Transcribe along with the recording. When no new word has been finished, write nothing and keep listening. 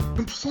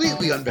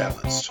completely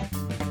unbalanced.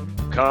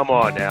 Come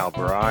on now,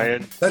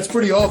 Brian. That's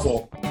pretty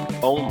awful.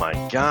 Oh my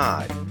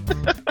God.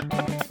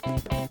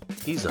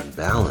 He's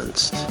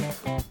unbalanced.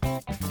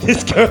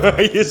 This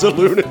guy is a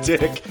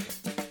lunatic.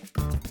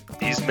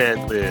 These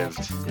men lived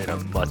in a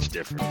much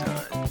different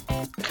time.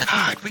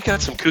 God, we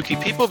got some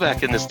kooky people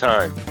back in this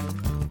time.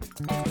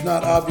 It's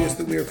not obvious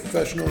that we are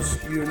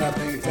professionals. You're not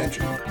paying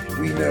attention.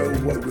 We know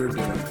what we're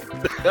doing.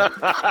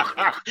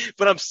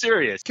 But I'm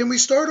serious. Can we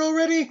start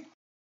already?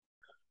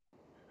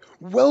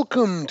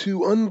 Welcome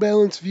to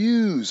Unbalanced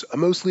Views, a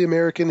mostly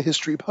American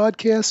history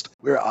podcast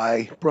where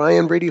I,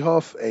 Brian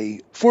Bradyhoff, a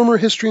former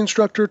history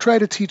instructor, try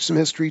to teach some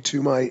history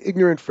to my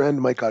ignorant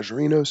friend Mike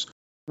Ajarinos.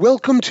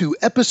 Welcome to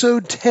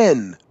episode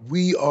 10.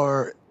 We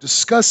are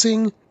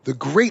discussing the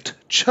Great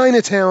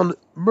Chinatown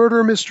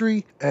Murder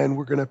Mystery, and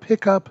we're going to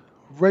pick up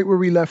right where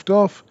we left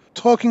off,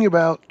 talking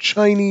about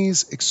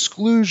Chinese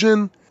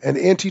exclusion and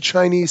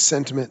anti-Chinese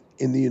sentiment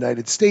in the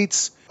United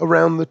States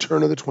around the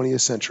turn of the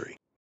 20th century.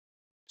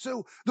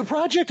 So the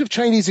project of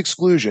Chinese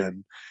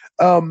exclusion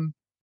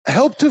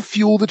helped to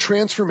fuel the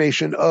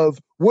transformation of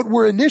what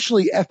were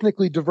initially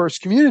ethnically diverse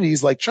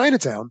communities like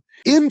Chinatown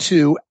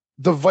into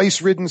the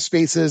vice-ridden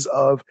spaces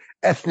of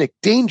ethnic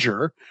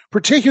danger,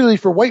 particularly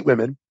for white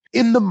women,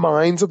 in the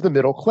minds of the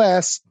middle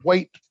class,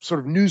 white sort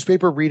of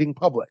newspaper reading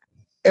public.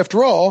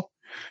 After all,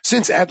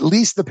 since at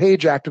least the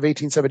Page Act of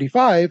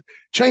 1875,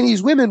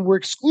 Chinese women were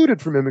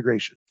excluded from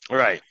immigration.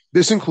 Right.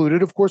 This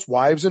included, of course,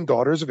 wives and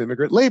daughters of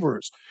immigrant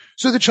laborers.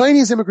 So the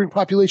Chinese immigrant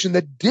population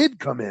that did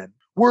come in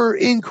were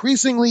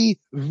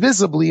increasingly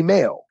visibly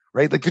male,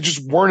 right? Like there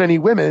just weren't any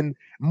women.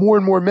 More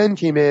and more men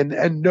came in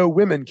and no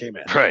women came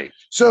in. Right.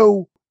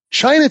 So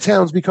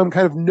Chinatowns become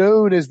kind of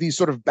known as these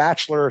sort of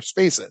bachelor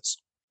spaces.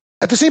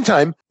 At the same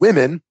time,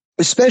 women,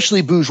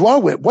 especially bourgeois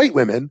white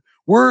women,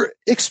 were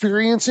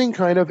experiencing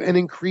kind of an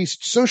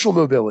increased social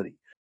mobility.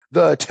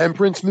 The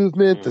temperance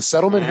movement, the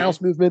settlement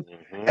house movement,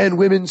 and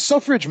women's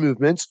suffrage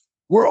movements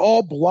were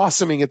all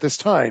blossoming at this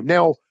time.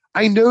 Now,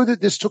 I know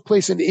that this took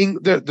place in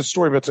the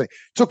story about to say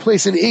took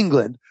place in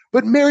England,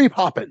 but Mary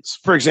Poppins,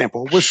 for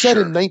example, was set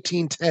in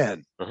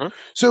 1910.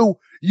 So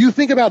you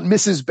think about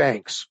Mrs.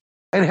 Banks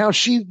and how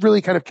she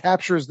really kind of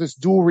captures this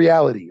dual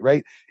reality,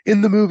 right?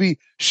 In the movie,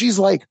 she's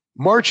like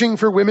marching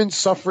for women's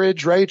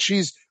suffrage, right?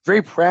 She's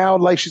very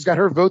proud, like she's got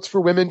her votes for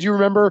women. Do you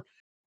remember?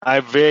 I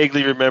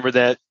vaguely remember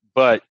that,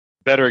 but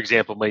better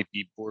example might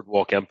be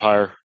Boardwalk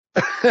Empire.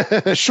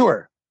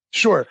 Sure.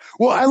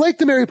 Well, I like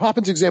the Mary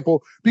Poppins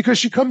example because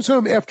she comes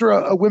home after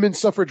a women's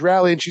suffrage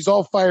rally and she's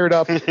all fired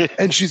up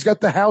and she's got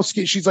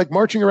she's like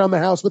marching around the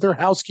house with her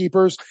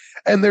housekeepers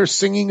and they're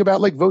singing about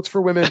like votes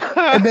for women.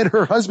 And then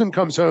her husband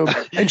comes home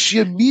and she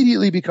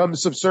immediately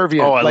becomes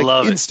subservient. Oh, I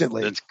love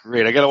instantly. It. That's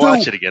great. I got to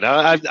watch it again.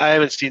 I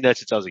haven't seen that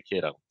since I was a kid,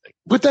 I don't think.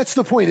 But that's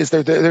the point is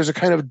there's a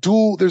kind of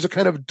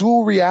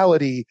dual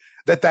reality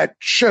that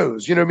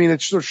shows, you know what I mean?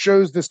 It sort of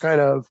shows this kind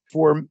of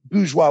for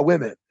bourgeois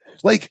women.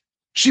 Like,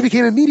 she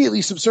became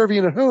immediately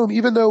subservient at home,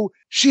 even though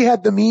she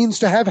had the means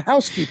to have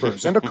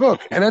housekeepers and a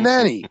cook and a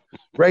nanny,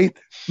 right?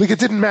 Like it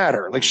didn't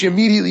matter. Like she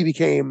immediately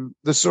became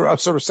the sort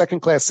of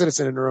second-class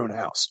citizen in her own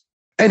house.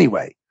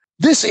 Anyway,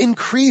 this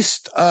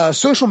increased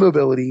social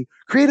mobility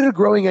created a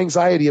growing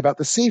anxiety about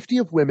the safety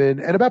of women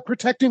and about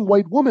protecting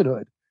white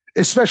womanhood,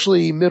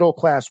 especially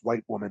middle-class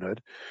white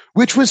womanhood,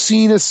 which was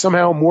seen as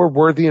somehow more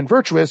worthy and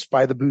virtuous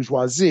by the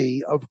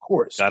bourgeoisie, of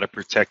course. Got to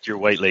protect your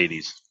white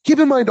ladies. Keep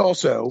in mind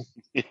also,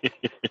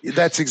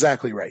 that's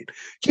exactly right.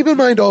 Keep in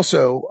mind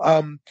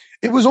also,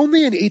 it was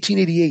only in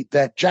 1888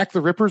 that Jack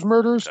the Ripper's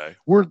murders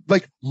were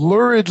like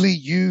luridly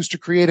used to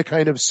create a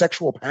kind of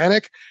sexual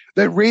panic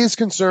that raised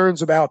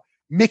concerns about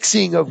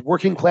mixing of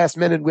working class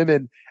men and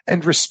women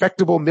and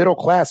respectable middle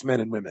class men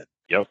and women.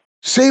 Yep.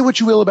 Say what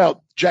you will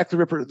about Jack the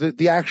Ripper,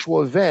 the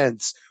actual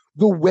events,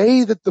 the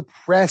way that the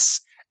press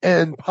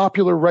and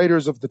popular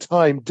writers of the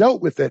time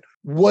dealt with it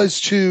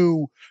was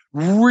to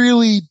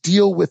really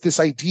deal with this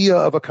idea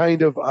of a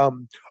kind of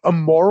a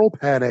moral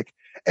panic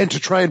and to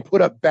try and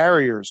put up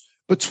barriers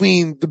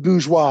between the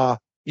bourgeois,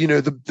 you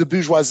know, the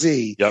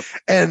bourgeoisie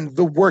and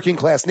the working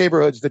class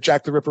neighborhoods that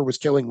Jack the Ripper was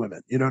killing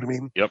women. You know what I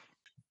mean? Yep.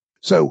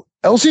 So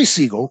Elsie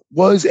Sigel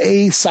was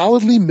a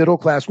solidly middle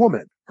class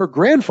woman. Her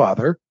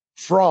grandfather,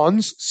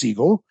 Franz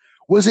Sigel,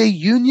 was a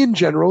Union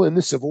general in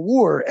the Civil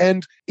War.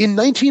 And in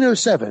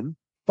 1907,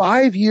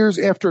 5 years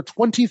after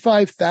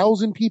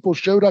 25,000 people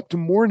showed up to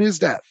mourn his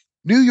death,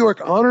 New York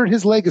honored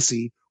his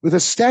legacy with a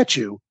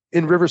statue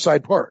in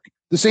Riverside Park,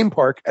 the same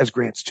park as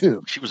Grant's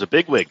tomb. She was a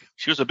bigwig.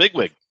 He's a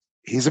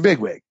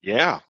bigwig.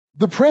 Yeah.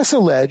 The press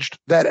alleged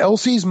that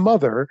Elsie's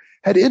mother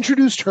had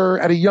introduced her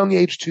at a young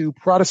age to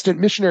Protestant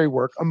missionary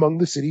work among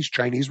the city's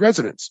Chinese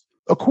residents.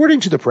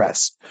 According to the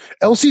press,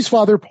 Elsie's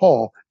father,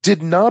 Paul,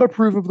 did not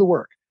approve of the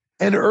work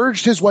and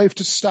urged his wife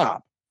to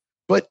stop,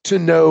 but to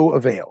no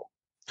avail.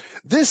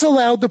 This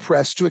allowed the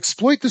press to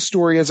exploit the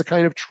story as a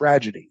kind of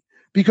tragedy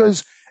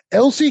because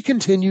Elsie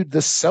continued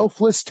the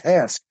selfless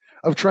task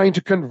of trying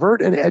to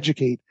convert and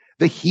educate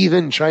the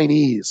heathen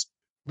Chinese.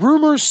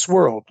 Rumors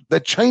swirled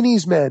that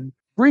Chinese men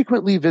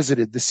frequently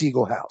visited the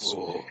Sigel house.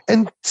 Oh.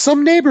 And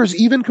some neighbors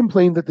even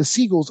complained that the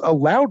Sigels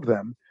allowed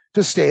them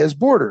to stay as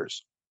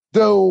boarders,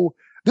 though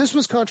this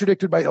was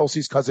contradicted by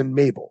Elsie's cousin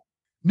Mabel.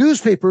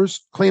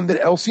 Newspapers claimed that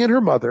Elsie and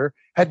her mother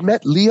had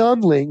met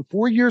Leon Ling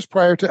 4 years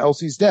prior to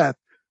Elsie's death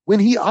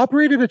when he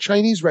operated a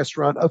Chinese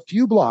restaurant a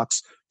few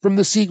blocks from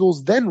the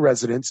Sigels' then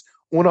residence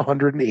on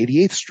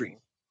 188th Street.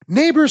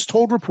 Neighbors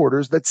told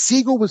reporters that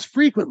Sigel was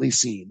frequently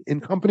seen in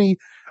company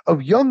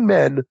of young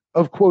men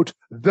of, quote,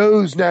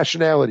 those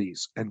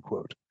nationalities, end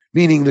quote,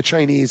 meaning the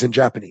Chinese and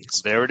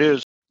Japanese. There it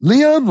is.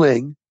 Leon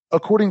Ling,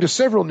 according to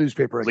several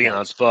newspaper accounts,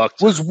 Leon's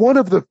fucked. was one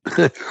of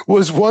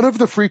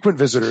the frequent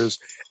visitors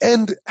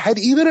and had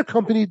even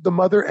accompanied the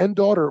mother and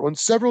daughter on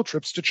several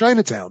trips to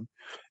Chinatown,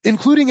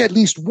 including at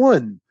least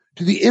one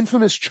to the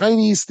infamous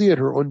Chinese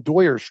theater on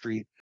Doyer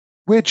Street,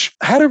 which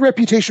had a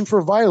reputation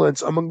for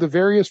violence among the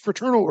various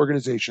fraternal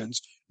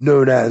organizations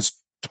known as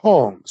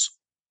Tongs.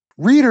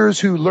 Readers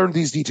who learned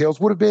these details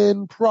would have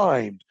been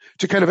primed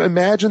to kind of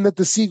imagine that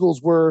the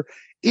Sigels were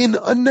in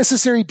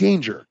unnecessary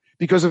danger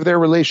because of their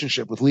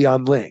relationship with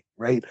Leon Ling,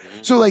 right?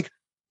 Mm-hmm.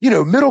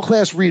 So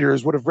middle-class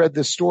readers would have read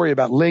this story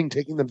about Ling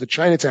taking them to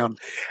Chinatown,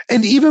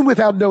 and even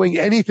without knowing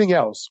anything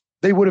else,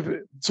 they would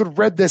have sort of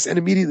read this and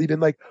immediately been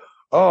like,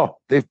 oh,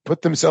 they've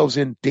put themselves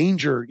in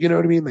danger. You know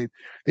what I mean?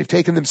 They've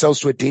taken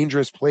themselves to a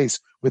dangerous place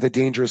with a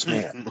dangerous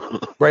man,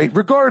 right?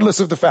 Regardless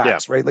of the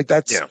facts, right?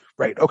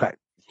 Right. Okay.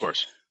 Of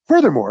course.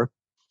 Furthermore,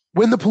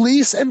 when the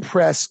police and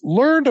press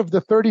learned of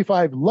the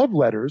 35 love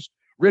letters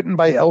written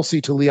by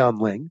Elsie to Leon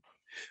Ling,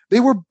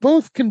 they were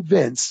both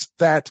convinced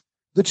that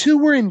the two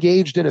were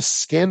engaged in a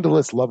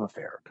scandalous love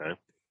affair. Okay.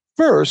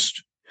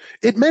 First,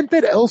 it meant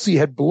that Elsie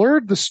had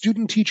blurred the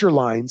student-teacher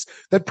lines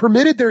that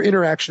permitted their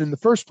interaction in the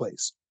first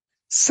place.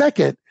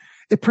 Second,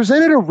 it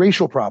presented a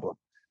racial problem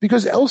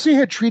because Elsie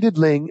had treated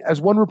Ling,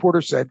 as one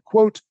reporter said,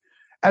 quote,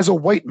 as a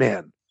white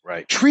man,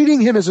 right,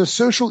 treating him as a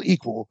social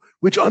equal,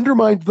 which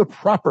undermined the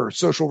proper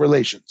social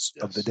relations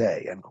of the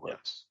day, end quote.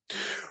 Yes.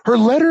 Her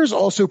letters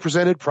also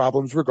presented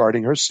problems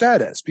regarding her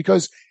status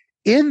because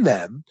in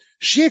them,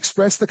 she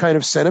expressed the kind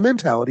of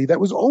sentimentality that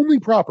was only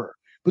proper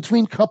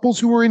between couples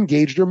who were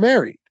engaged or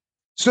married.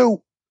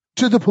 So,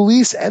 to the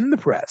police and the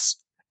press,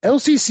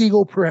 Elsie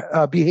Sigel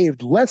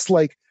behaved less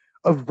like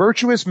a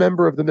virtuous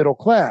member of the middle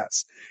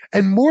class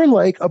and more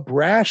like a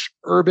brash,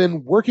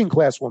 urban,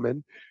 working-class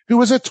woman who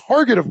was a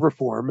target of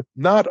reform,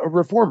 not a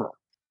reformer.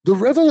 The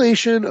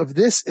revelation of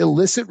this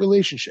illicit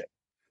relationship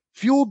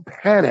fueled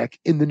panic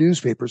in the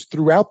newspapers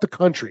throughout the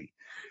country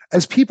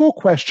as people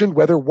questioned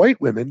whether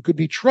white women could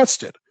be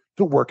trusted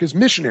to work as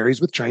missionaries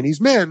with Chinese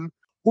men,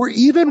 or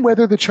even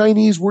whether the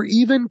Chinese were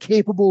even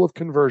capable of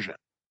conversion.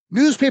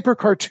 Newspaper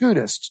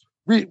cartoonists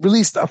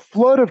released a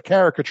flood of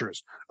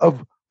caricatures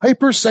of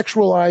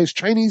hypersexualized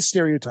Chinese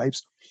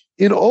stereotypes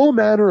in all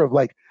manner of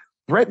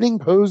threatening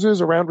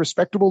poses around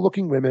respectable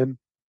looking women.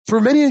 For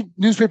many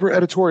newspaper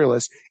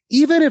editorialists,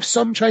 even if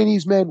some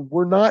Chinese men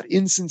were not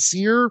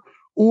insincere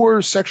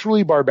or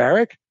sexually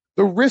barbaric,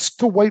 the risk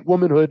to white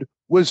womanhood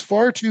was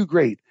far too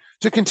great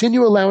to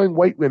continue allowing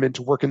white women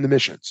to work in the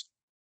missions.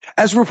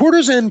 As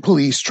reporters and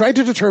police tried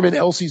to determine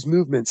Elsie's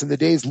movements in the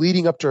days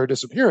leading up to her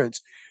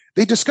disappearance,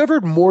 they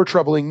discovered more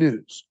troubling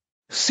news.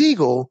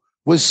 Sigel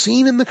was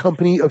seen in the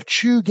company of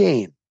Chu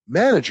Gain,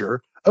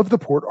 manager of the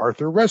Port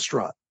Arthur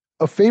restaurant,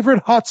 a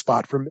favorite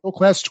hotspot for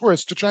middle-class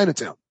tourists to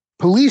Chinatown.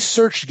 Police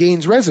searched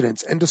Gain's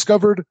residence and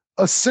discovered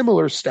a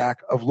similar stack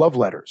of love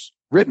letters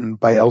written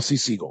by Elsie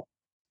Sigel.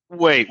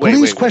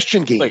 Police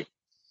questioned Gain. Wait.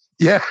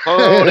 Yeah.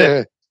 Hold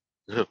it.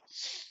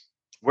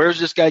 Where's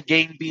this guy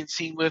Gain being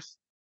seen with?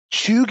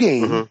 Chu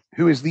Gain,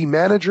 who is the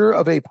manager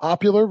of a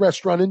popular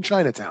restaurant in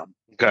Chinatown.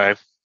 Okay.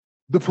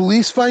 The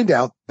police find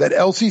out that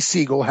Elsie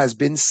Sigel has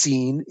been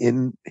seen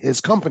in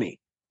his company.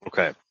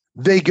 Okay.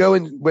 They go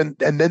and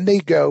then they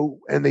go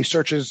and they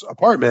search his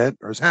apartment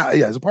or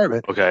his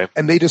apartment. Okay.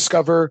 And they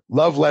discover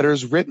love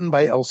letters written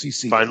by Elsie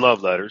Sigel. Find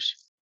love letters.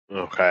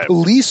 Okay.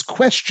 Police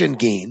questioned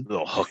Gain,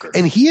 Little hooker.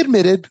 and he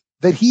admitted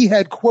that he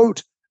had,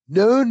 quote,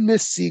 known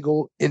Miss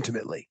Sigel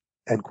intimately,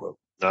 end quote.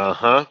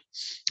 Uh-huh.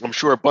 I'm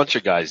sure a bunch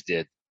of guys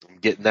did. I'm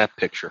getting that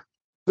picture.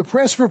 The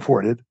press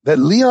reported that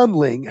Leon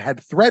Ling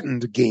had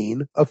threatened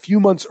Gain a few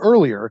months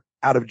earlier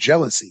out of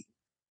jealousy.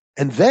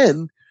 And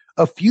then,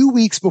 a few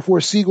weeks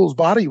before Siegel's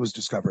body was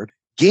discovered,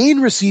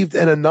 Gain received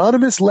an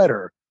anonymous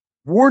letter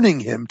warning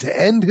him to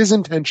end his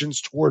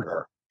intentions toward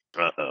her.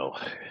 Uh-oh.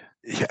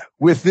 Yeah.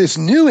 With this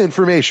new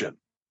information,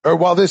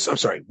 while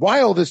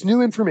this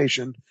new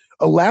information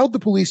allowed the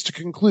police to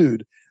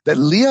conclude that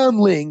Leon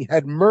Ling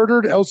had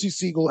murdered Elsie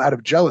Sigel out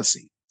of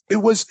jealousy, it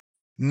was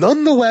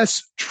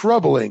nonetheless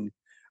troubling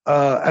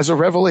as a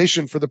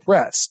revelation for the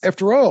press.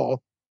 After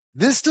all,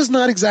 this does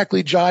not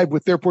exactly jibe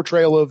with their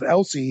portrayal of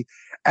Elsie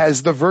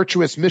as the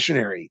virtuous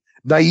missionary,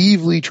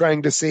 naively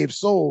trying to save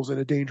souls in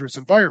a dangerous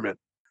environment.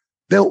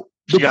 Now,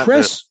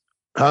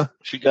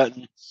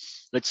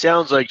 it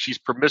sounds like she's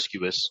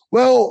promiscuous.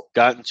 Well,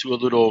 got into a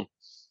little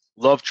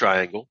love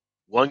triangle.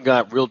 One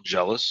got real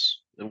jealous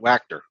and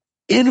whacked her.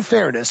 In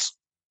fairness,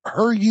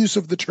 his use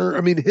of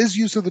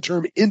the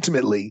term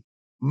intimately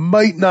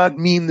might not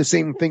mean the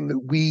same thing that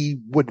we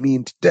would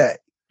mean today.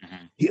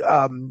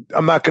 Mm-hmm.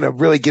 I'm not going to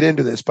really get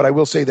into this, but I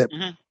will say that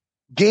Mm-hmm.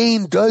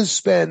 Gain does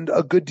spend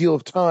a good deal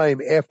of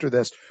time after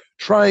this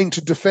trying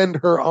to defend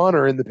her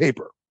honor in the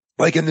paper,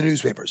 like in the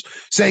newspapers,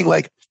 saying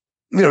like,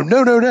 no,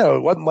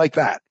 it wasn't like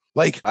that.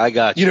 Like, I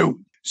got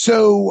you.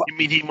 So You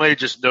mean he might have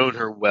just known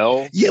her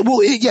well? Yeah,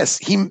 well, yes,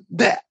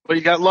 But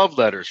he got love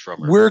letters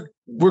from her.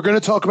 We're going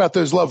to talk about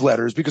those love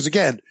letters because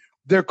again,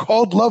 they're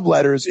called love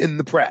letters in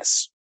the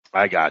press.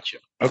 I got you.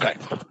 Okay.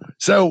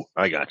 So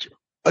I got you.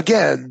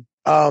 Again,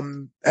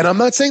 and I'm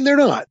not saying they're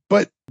not,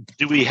 but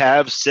do we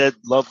have said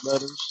love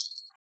letters?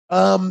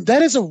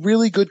 That is a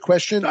really good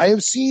question. I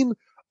have seen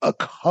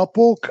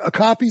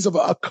copies of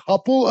a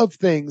couple of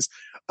things,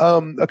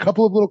 a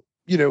couple of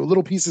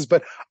little pieces,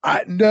 but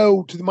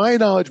no, to my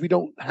knowledge, we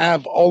don't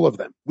have all of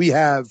them. We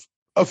have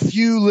a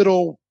few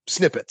little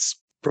snippets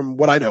from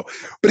what I know.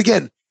 But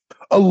again,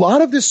 a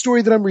lot of this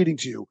story that I'm reading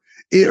to you,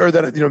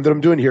 that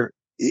I'm doing here,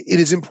 it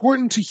is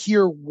important to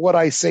hear what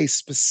I say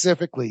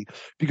specifically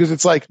because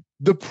it's like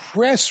the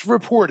press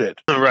reported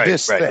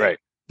this thing. Right.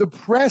 The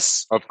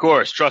press. Of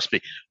course. Trust me.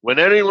 When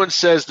anyone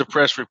says the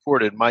press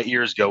reported, my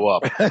ears go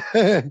up.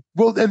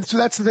 Well, and so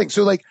that's the thing.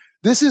 So like,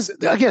 this is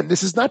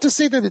not to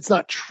say that it's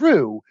not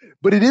true,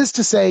 but it is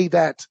to say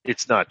that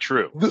it's not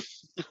true.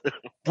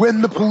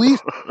 When the police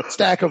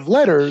stack of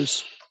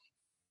letters,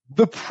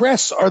 the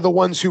press are the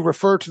ones who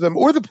refer to them,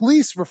 or the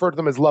police refer to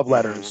them as love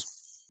letters.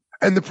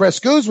 And the press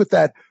goes with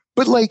that.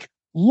 But like,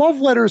 love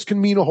letters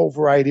can mean a whole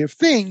variety of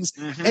things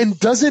and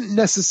doesn't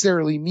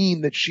necessarily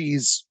mean that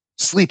she's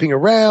sleeping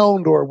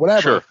around or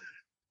whatever. Sure.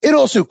 It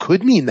also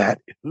could mean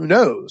that. Who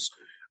knows?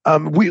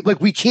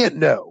 We can't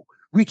know.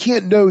 We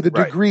can't know the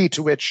degree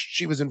to which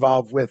she was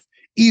involved with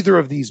either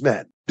of these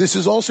men. This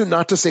is also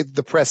not to say that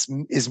the press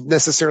is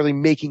necessarily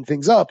making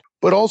things up,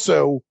 but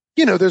also,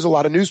 there's a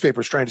lot of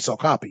newspapers trying to sell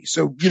copies.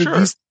 So,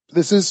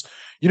 this is,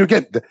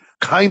 again,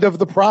 kind of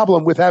the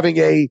problem with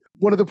having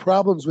one of the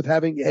problems with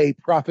having a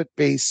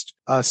profit-based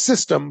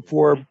system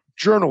for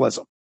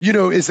journalism,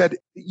 is that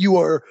you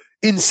are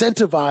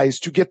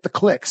incentivized to get the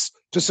clicks,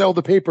 to sell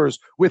the papers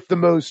with the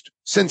most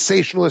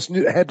sensationalist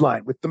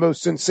headline, with the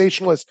most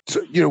sensationalist,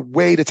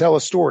 way to tell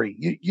a story.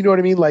 You know what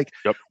I mean? Like,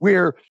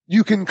 where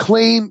you can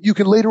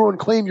later on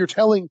claim you're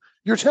telling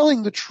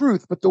the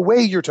truth, but the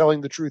way you're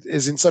telling the truth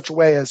is in such a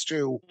way as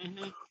to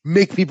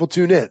make people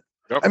tune in.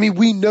 Yep. I mean,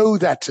 we know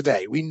that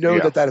today. We know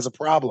that is a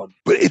problem,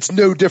 but it's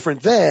no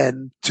different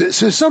than to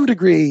some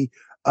degree,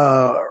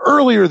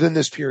 earlier than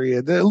this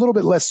period, a little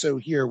bit less so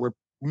here where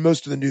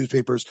most of the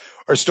newspapers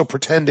are still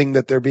pretending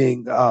that they're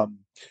being,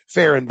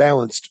 fair and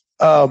balanced.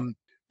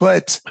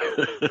 But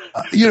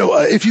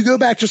if you go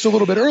back just a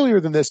little bit earlier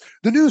than this,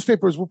 the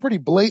newspapers were pretty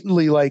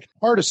blatantly like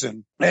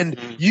partisan and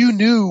you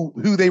knew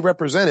who they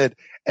represented.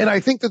 And I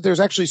think that there's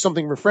actually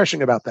something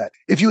refreshing about that.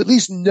 If you at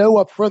least know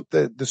up front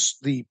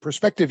the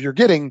perspective you're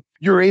getting,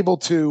 you're able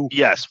to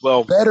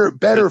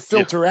better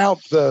filter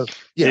out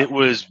It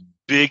was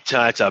big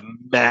time. It's a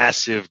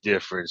massive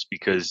difference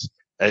because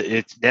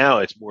it's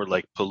more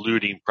like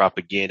polluting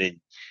propaganda and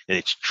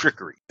it's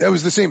trickery. That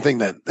was the same thing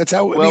then. That's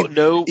how.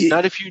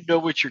 Not if you know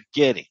what you're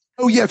getting.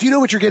 Oh yeah, if you know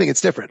what you're getting,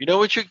 it's different. You know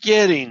what you're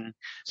getting.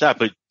 It's not.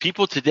 But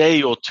people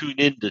today will tune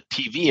into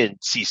TV and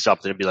see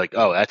something and be like,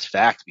 "Oh, that's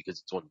fact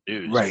because it's on the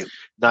news." Right.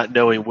 Not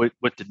knowing what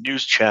the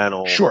news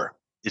channel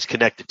is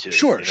connected to.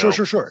 Sure.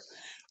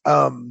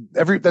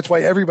 That's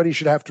why everybody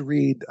should have to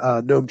read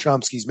Noam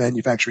Chomsky's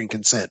Manufacturing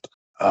Consent.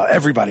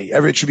 Everybody,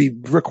 it should be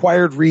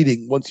required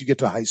reading once you get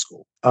to high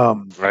school.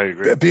 Right.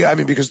 I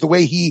mean, because the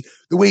way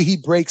he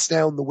breaks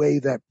down the way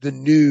that the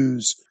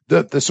news,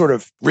 the sort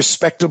of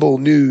respectable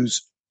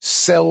news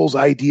sells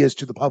ideas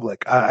to the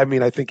public. I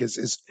mean, I think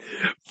is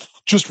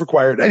just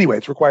required. Anyway,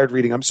 it's required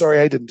reading. I'm sorry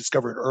I didn't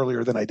discover it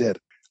earlier than I did.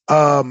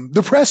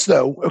 The press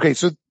though. Okay.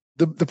 So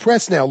the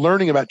press now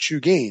learning about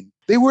Chu Gain,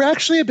 they were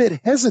actually a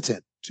bit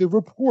hesitant to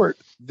report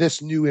this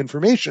new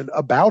information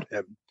about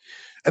him,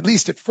 at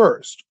least at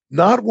first,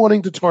 not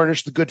wanting to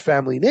tarnish the good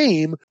family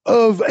name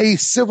of a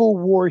Civil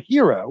War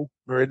hero,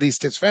 or at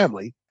least his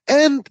family.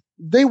 And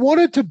they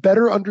wanted to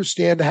better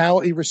understand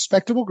how a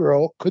respectable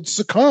girl could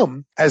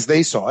succumb, as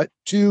they saw it,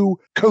 to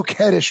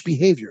coquettish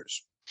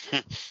behaviors.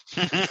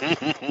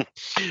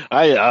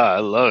 I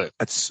love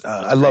it.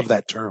 I love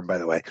that term, by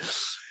the way.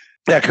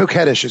 Yeah,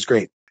 coquettish is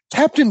great.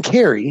 Captain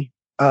Carey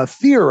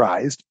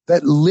theorized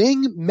that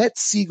Ling met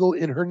Sigel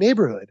in her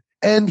neighborhood,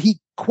 and he,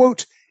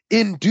 quote,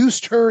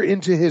 induced her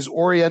into his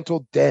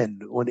oriental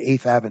den on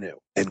 8th Avenue,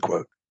 end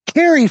quote.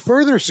 Carey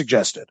further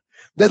suggested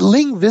that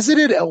Ling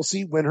visited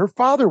Elsie when her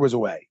father was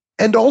away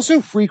and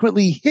also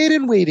frequently hid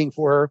in waiting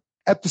for her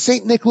at the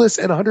St. Nicholas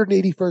and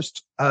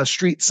 181st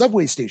Street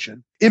subway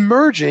station,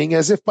 emerging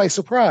as if by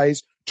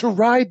surprise to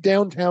ride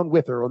downtown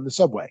with her on the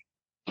subway.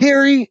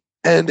 Carey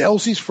and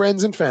Elsie's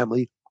friends and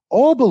family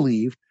all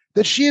believed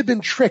that she had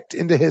been tricked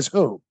into his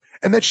home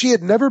and that she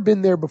had never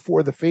been there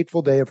before the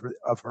fateful day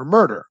of her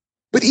murder.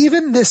 But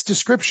even this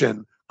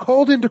description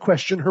called into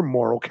question her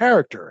moral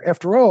character.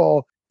 After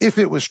all, if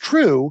it was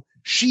true,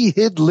 she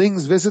hid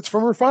Ling's visits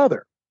from her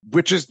father.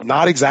 which is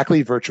not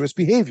exactly virtuous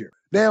behavior.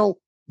 Now,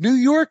 New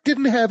York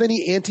didn't have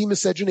any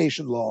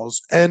anti-miscegenation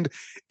laws, and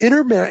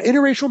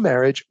interracial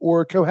marriage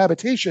or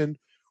cohabitation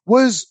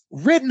was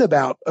written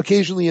about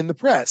occasionally in the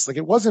press. Like,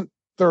 it wasn't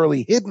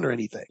thoroughly hidden or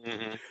anything.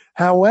 Mm-hmm.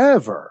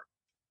 However,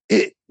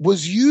 it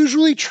was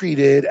usually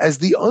treated as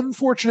the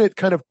unfortunate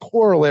kind of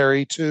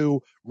corollary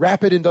to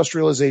rapid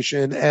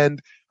industrialization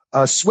and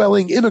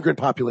swelling immigrant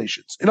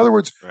populations. In other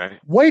words,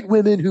 white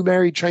women who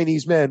married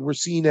Chinese men were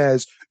seen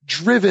as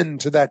driven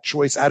to that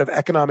choice out of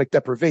economic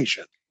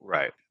deprivation.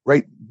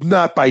 Right?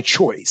 Not by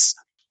choice.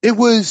 It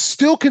was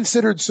still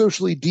considered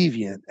socially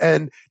deviant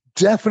and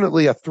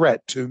definitely a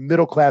threat to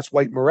middle-class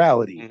white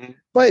morality,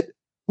 but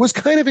was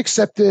kind of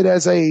accepted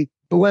as a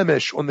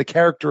blemish on the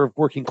character of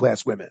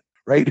working-class women,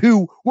 right?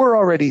 Who were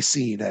already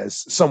seen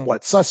as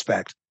somewhat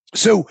suspect.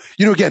 So,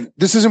 again,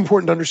 this is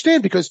important to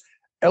understand because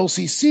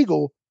Elsie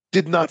Sigel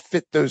did not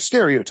fit those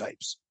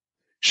stereotypes.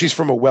 She's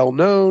from a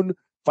well-known,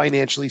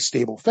 financially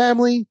stable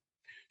family.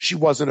 She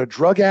wasn't a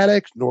drug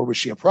addict, nor was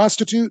she a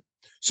prostitute.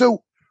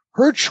 So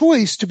her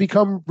choice to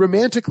become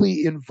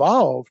romantically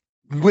involved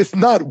with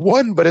not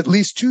one, but at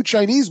least two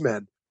Chinese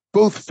men,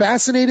 both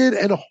fascinated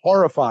and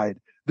horrified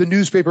the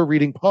newspaper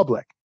reading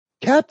public.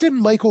 Captain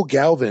Michael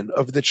Galvin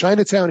of the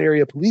Chinatown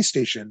area police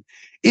station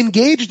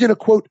engaged in a,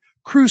 quote,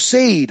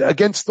 crusade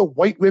against the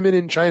white women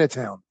in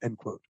Chinatown, end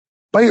quote.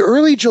 By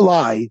early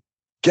July,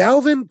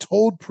 Galvin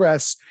told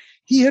press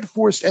he had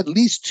forced at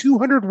least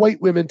 200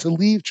 white women to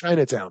leave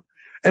Chinatown,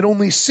 and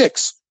only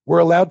 6 were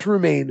allowed to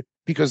remain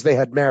because they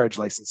had marriage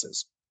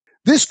licenses.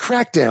 This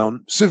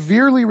crackdown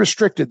severely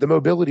restricted the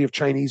mobility of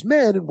Chinese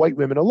men and white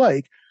women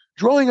alike,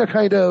 drawing a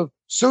kind of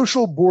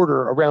social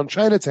border around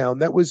Chinatown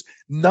that was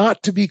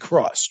not to be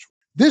crossed.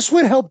 This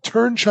would help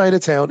turn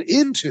Chinatown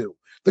into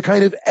the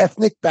kind of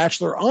ethnic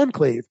bachelor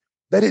enclave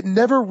that it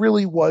never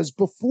really was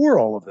before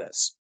all of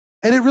this.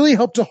 And it really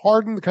helped to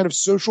harden the kind of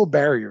social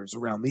barriers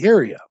around the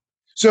area.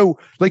 So,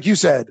 like you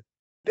said,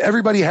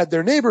 everybody had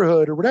their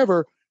neighborhood or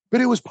whatever,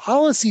 but it was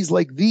policies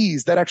like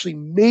these that actually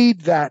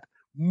made that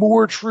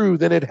more true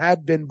than it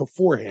had been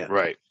beforehand.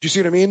 Right. Do you see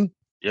what I mean?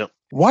 Yep.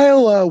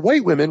 While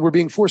white women were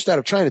being forced out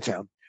of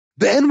Chinatown,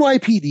 the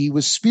NYPD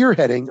was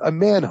spearheading a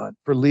manhunt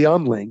for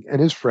Leon Ling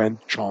and his friend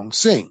Chong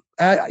Sing.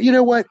 You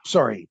know what?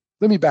 Sorry.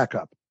 Let me back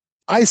up.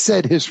 I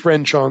said his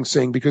friend Chong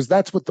Sing because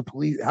that's what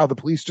how the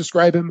police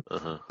describe him.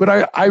 But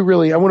I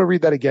want to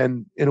read that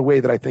again in a way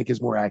that I think is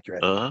more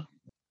accurate. The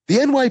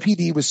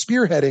NYPD was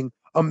spearheading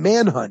a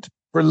manhunt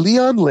for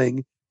Leon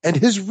Ling and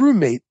his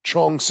roommate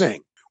Chong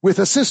Sing, with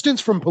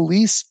assistance from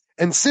police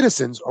and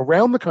citizens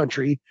around the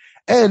country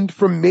and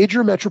from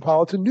major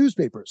metropolitan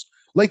newspapers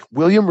like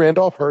William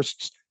Randolph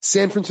Hearst's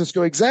San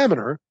Francisco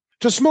Examiner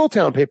to small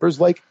town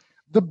papers like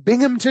the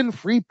Binghamton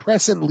Free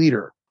Press and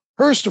Leader.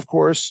 Hearst, of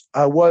course,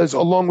 was,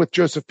 along with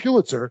Joseph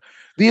Pulitzer,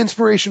 the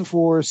inspiration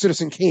for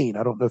Citizen Kane.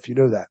 I don't know if you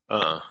know that.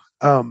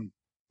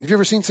 Have you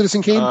ever seen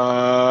Citizen Kane?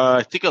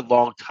 I think a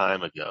long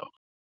time ago.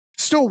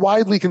 Still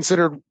widely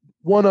considered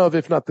one of,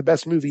 if not the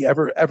best movie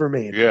ever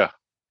made. Yeah.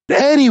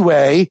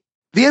 Anyway,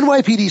 the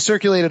NYPD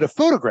circulated a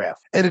photograph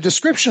and a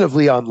description of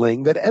Leon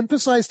Ling that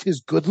emphasized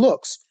his good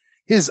looks,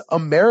 his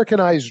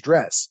Americanized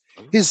dress,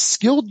 his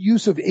skilled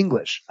use of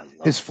English,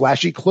 his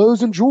flashy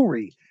clothes and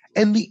jewelry,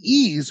 and the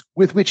ease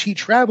with which he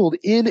traveled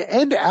in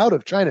and out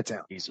of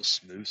Chinatown. He's a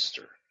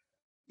smooster.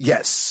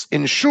 Yes.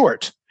 In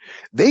short,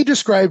 they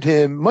described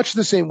him much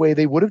the same way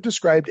they would have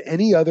described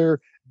any other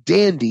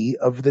dandy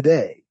of the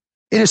day.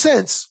 In a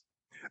sense,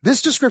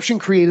 this description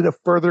created a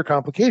further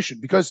complication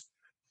because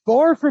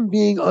far from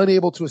being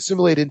unable to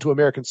assimilate into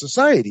American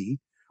society,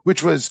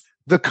 which was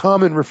the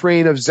common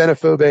refrain of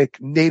xenophobic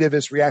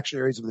nativist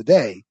reactionaries of the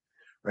day,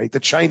 right? The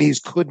Chinese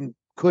couldn't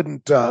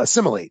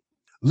assimilate.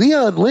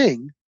 Leon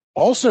Ling,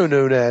 also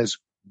known as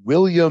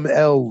William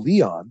L.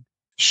 Leon,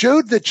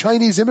 showed that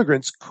Chinese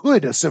immigrants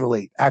could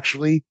assimilate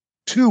actually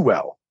too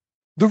well.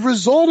 The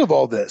result of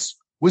all this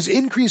was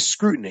increased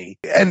scrutiny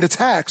and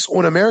attacks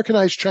on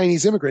Americanized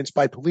Chinese immigrants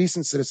by police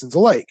and citizens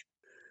alike.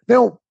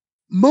 Now,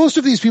 most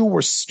of these people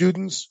were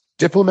students,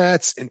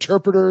 diplomats,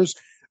 interpreters,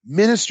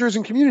 ministers,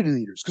 and community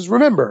leaders. Because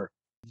remember,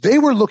 they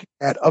were looking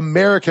at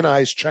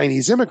Americanized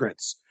Chinese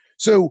immigrants.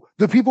 So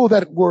the people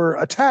that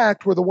were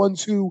attacked were the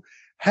ones who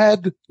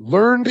had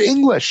learned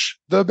English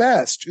the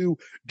best, who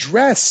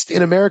dressed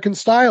in American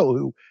style,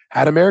 who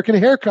had American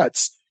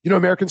haircuts,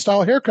 American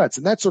style haircuts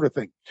and that sort of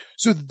thing.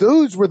 So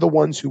those were the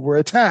ones who were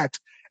attacked.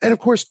 And of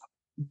course,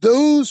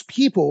 those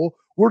people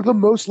were the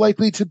most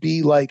likely to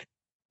be like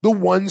the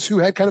ones who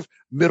had kind of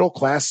middle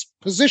class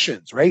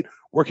positions, right?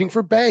 Working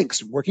for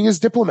banks, working as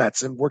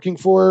diplomats and working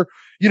for,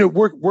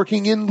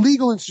 working in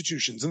legal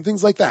institutions and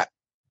things like that.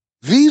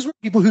 These were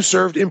people who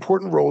served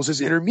important roles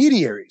as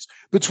intermediaries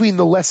between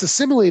the less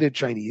assimilated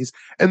Chinese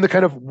and the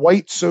kind of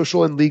white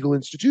social and legal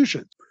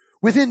institutions.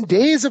 Within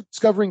days of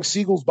discovering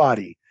Sigel's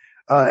body,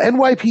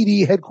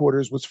 NYPD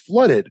headquarters was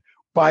flooded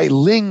by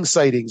Ling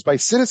sightings by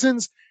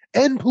citizens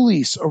and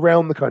police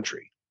around the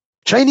country.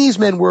 Chinese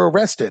men were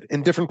arrested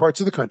in different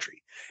parts of the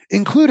country,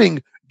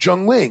 including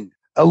Zheng Ling,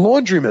 a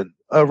laundryman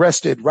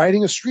arrested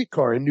riding a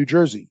streetcar in New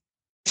Jersey.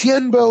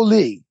 Tianbo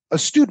Li, a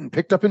student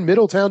picked up in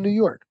Middletown, New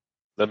York.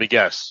 Let me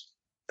guess.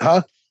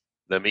 Huh?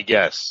 Let me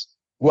guess.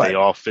 What? They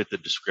all fit the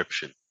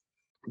description.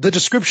 The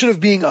description of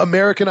being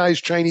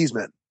Americanized Chinese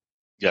men.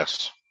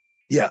 Yes.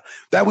 Yeah,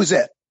 that was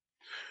it.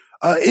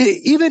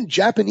 Even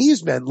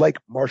Japanese men like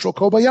Marshall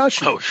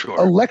Kobayashi, Oh, sure.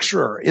 a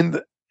lecturer in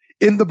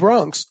the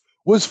Bronx,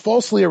 was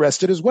falsely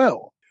arrested as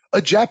well.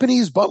 A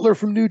Japanese butler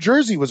from New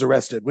Jersey was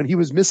arrested when he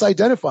was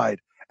misidentified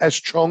as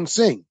Chong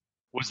Sing.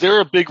 Was there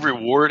a big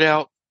reward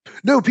out?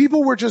 No,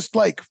 people were just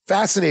like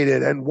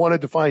fascinated and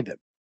wanted to find him.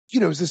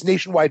 It was this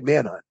nationwide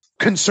manhunt.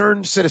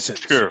 Concerned citizens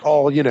Sure.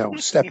 all,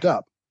 stepped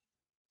up.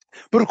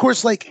 But of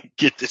course,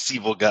 get this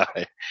evil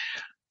guy.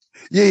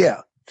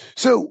 Yeah.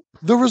 So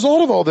the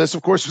result of all this,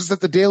 of course, was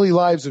that the daily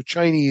lives of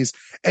Chinese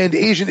and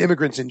Asian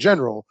immigrants in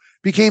general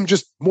became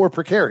just more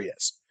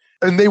precarious.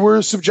 And they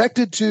were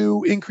subjected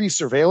to increased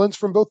surveillance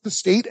from both the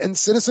state and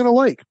citizen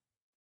alike.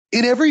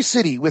 In every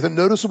city with a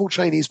noticeable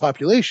Chinese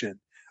population,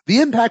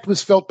 the impact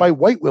was felt by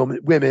white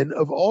women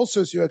of all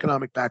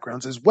socioeconomic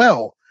backgrounds as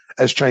well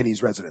as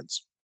Chinese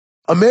residents.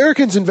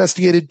 Americans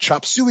investigated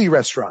chop suey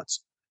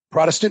restaurants,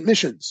 Protestant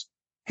missions,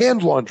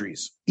 hand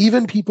laundries,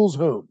 even people's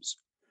homes.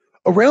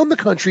 Around the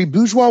country,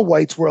 bourgeois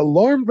whites were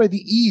alarmed by the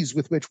ease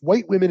with which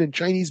white women and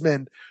Chinese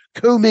men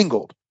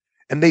commingled,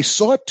 and they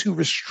sought to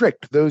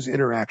restrict those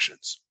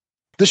interactions.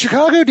 The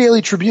Chicago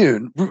Daily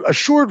Tribune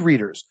assured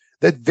readers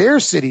that their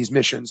city's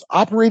missions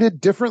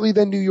operated differently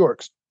than New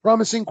York's,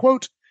 promising,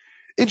 quote,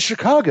 "In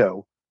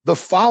Chicago, the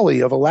folly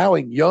of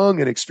allowing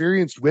young and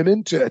experienced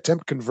women to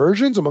attempt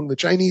conversions among the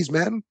Chinese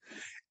men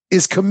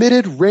is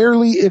committed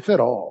rarely, if at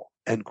all,"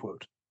 end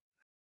quote.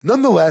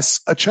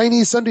 Nonetheless, a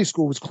Chinese Sunday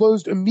school was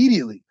closed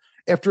immediately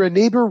after a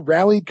neighbor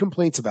rallied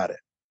complaints about it.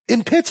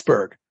 In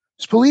Pittsburgh,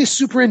 Police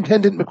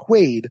Superintendent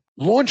McQuaid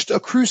launched a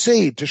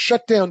crusade to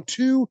shut down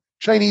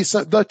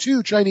the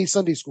two Chinese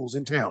Sunday schools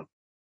in town.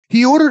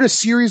 He ordered a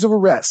series of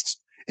arrests,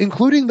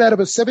 including that of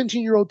a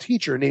 17-year-old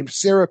teacher named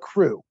Sarah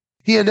Crew.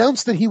 He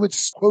announced that he would,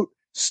 quote,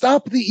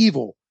 "stop the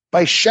evil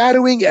by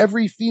shadowing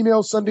every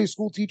female Sunday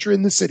school teacher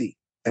in the city,"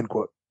 end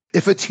quote.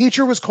 If a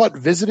teacher was caught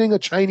visiting a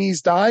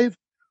Chinese dive,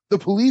 the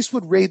police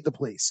would raid the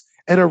place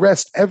and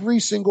arrest every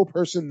single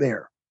person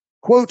there.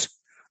 Quote,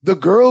 "The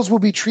girls will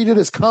be treated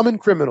as common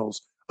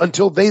criminals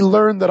until they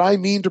learn that I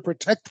mean to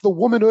protect the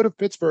womanhood of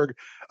Pittsburgh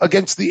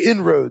against the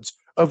inroads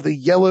of the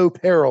yellow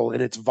peril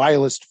in its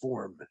vilest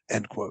form,"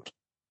 end quote.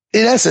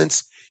 In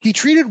essence, he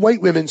treated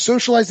white women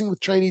socializing with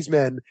Chinese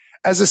men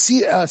as a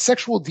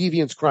sexual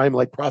deviance crime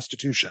like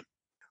prostitution.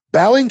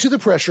 Bowing to the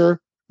pressure,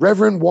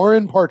 Reverend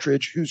Warren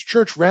Partridge, whose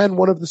church ran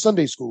one of the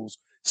Sunday schools,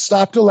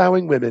 stopped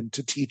allowing women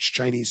to teach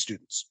Chinese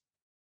students.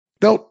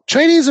 Now,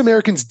 Chinese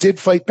Americans did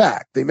fight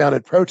back. They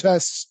mounted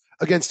protests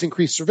against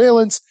increased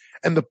surveillance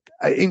and the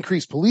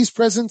increased police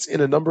presence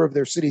in a number of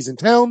their cities and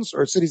towns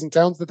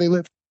that they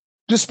lived.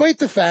 Despite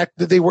the fact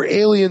that they were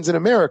aliens in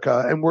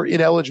America and were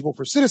ineligible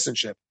for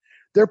citizenship,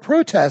 their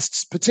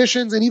protests,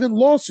 petitions, and even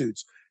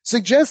lawsuits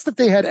suggest that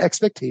they had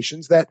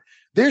expectations that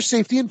their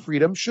safety and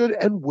freedom should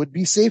and would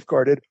be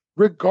safeguarded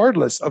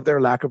regardless of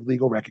their lack of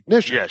legal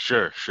recognition. Yeah,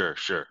 sure.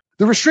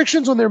 The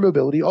restrictions on their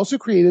mobility also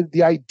created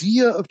the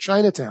idea of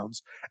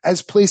Chinatowns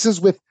as places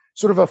with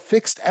sort of a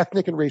fixed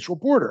ethnic and racial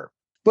border.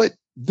 But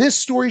this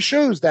story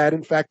shows that,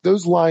 in fact,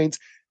 those lines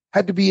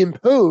had to be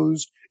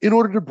imposed in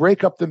order to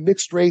break up the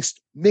mixed race,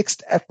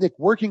 mixed ethnic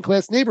working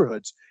class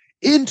neighborhoods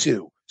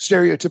into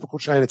stereotypical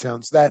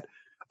Chinatowns that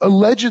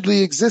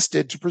allegedly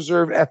existed to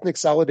preserve ethnic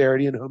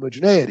solidarity and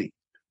homogeneity.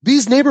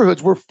 These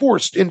neighborhoods were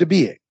forced into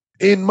being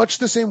in much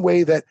the same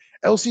way that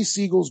Elsie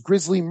Siegel's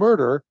grisly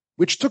murder,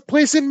 which took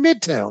place in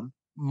Midtown,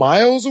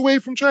 miles away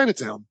from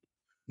Chinatown,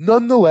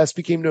 nonetheless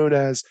became known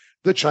as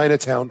the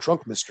Chinatown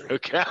Trunk Mystery.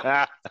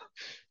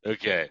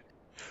 Okay.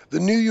 The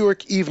New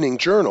York Evening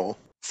Journal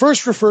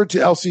first referred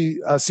to Elsie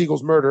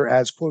Siegel's murder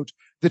as, quote,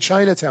 "the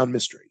Chinatown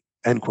Mystery,"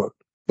 end quote.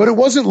 But it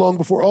wasn't long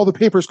before all the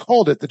papers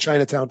called it the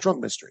Chinatown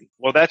Trunk Mystery.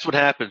 Well, that's what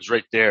happens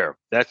right there.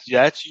 That's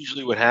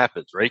usually what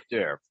happens right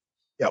there.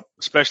 Yep.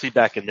 Especially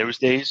back in those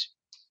days,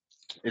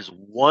 is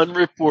one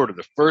reporter,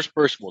 the first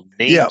person will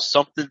name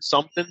something,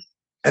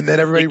 and then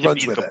everybody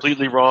runs with it.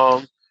 Completely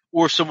wrong,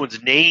 or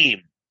someone's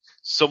name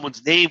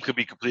could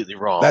be completely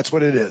wrong. That's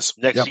what it is.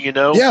 Next thing you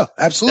know, yeah,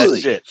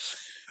 absolutely.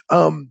 That's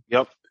it.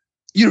 Yep.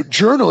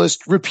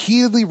 Journalists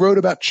repeatedly wrote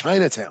about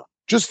Chinatown,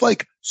 just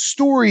like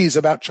stories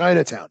about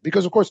Chinatown,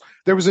 because of course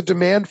there was a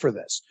demand for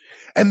this,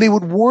 and they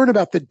would warn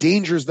about the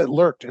dangers that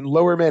lurked in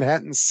Lower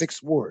Manhattan's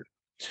 6th Ward.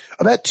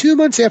 About 2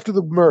 months after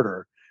the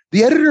murder,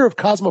 the editor of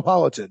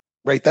Cosmopolitan,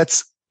 right?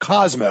 That's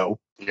Cosmo.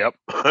 Yep.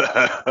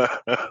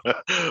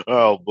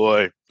 Oh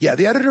boy. Yeah.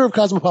 The editor of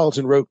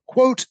Cosmopolitan wrote,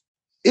 quote,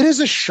 "It is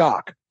a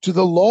shock to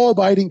the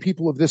law-abiding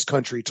people of this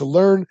country to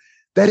learn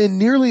that in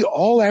nearly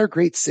all our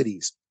great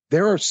cities,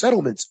 there are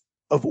settlements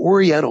of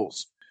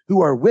Orientals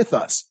who are with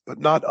us, but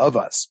not of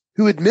us,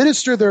 who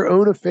administer their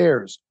own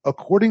affairs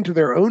according to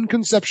their own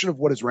conception of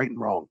what is right and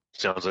wrong.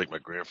 Sounds like my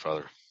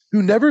grandfather.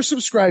 Who never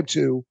subscribe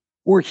to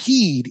or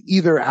heed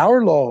either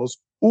our laws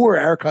or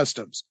our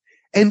customs,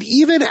 and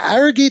even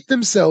arrogate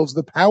themselves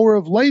the power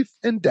of life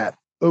and death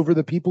over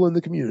the people in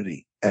the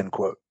community, end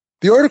quote.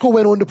 The article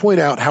went on to point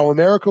out how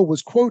America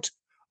was, quote,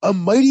 a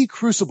mighty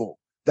crucible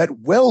that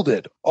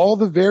welded all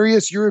the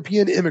various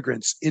European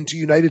immigrants into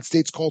United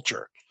States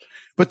culture,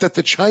 but that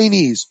the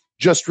Chinese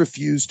just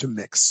refused to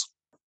mix.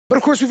 But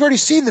of course, we've already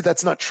seen that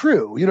that's not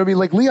true. You know what I mean?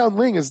 Like Leon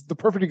Ling is the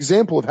perfect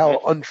example of how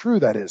untrue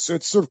that is. So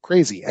it's sort of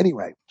crazy.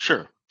 Anyway.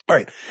 Sure. All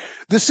right.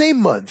 The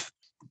same month,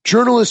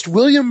 journalist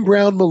William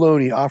Brown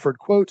Maloney offered,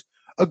 quote,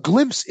 a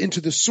glimpse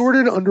into the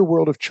sordid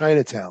underworld of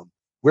Chinatown,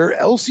 where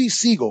Elsie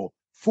Sigel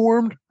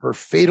formed her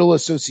fatal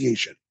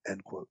association,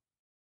 end quote.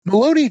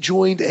 Maloney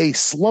joined a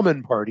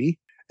slummin' party,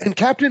 and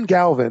Captain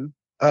Galvin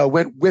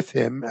went with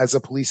him as a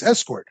police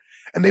escort.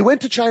 And they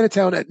went to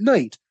Chinatown at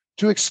night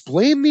to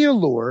explain the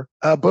allure,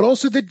 but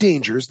also the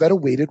dangers that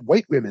awaited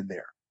white women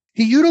there.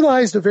 He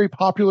utilized a very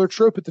popular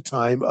trope at the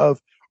time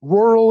of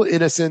rural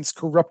innocence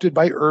corrupted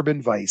by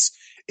urban vice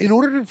in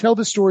order to tell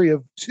the story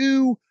of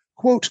two,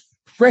 quote,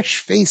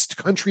 fresh-faced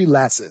country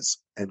lasses,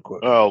 end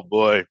quote. Oh,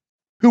 boy.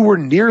 Who were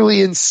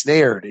nearly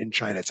ensnared in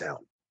Chinatown.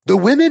 The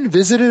women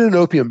visited an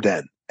opium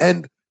den,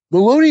 and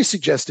Maloney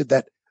suggested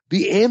that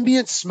the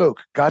ambient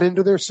smoke got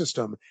into their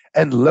system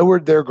and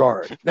lowered their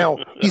guard. Now,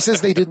 he says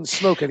they didn't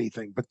smoke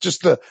anything, but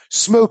just the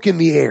smoke in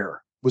the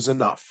air was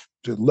enough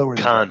to lower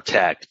their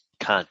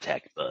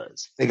contact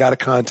buzz. They got a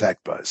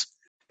contact buzz.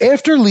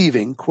 After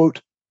leaving,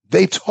 quote,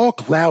 they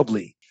talk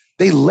loudly.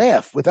 They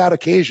laugh without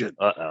occasion.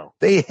 Uh-oh.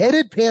 They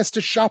headed past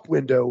a shop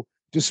window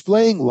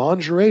displaying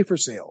lingerie for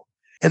sale,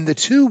 and the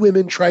two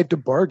women tried to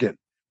bargain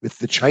with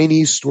the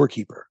Chinese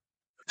storekeeper,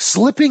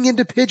 slipping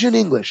into pidgin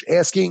English,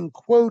 asking,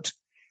 quote,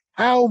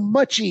 how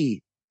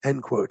muchy,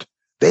 end quote.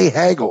 They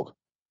haggled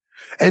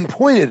and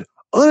pointed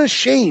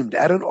unashamed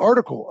at an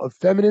article of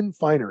feminine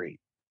finery,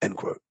 end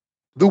quote.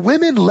 The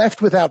women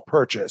left without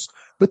purchase,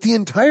 but the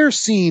entire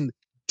scene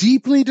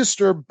deeply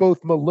disturbed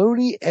both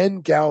Maloney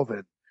and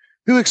Galvin,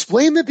 who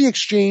explained that the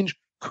exchange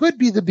could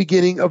be the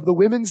beginning of the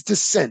women's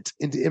descent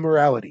into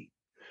immorality.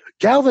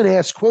 Galvin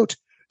asked, quote,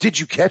 did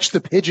you catch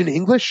the pidgin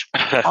English?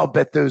 I'll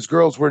bet those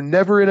girls were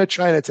never in a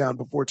Chinatown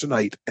before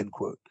tonight, end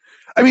quote.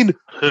 I mean,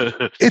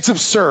 it's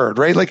absurd,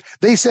 right? Like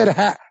they said,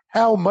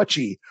 how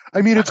muchy.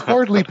 I mean, it's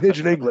hardly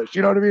pidgin English.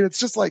 You know what I mean? It's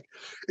just like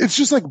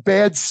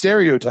bad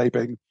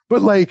stereotyping.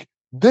 But like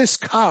this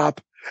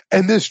cop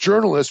and this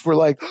journalist were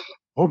like,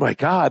 oh my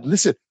God,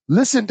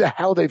 listen to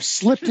how they've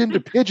slipped into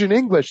pidgin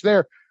English.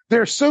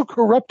 They're so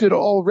corrupted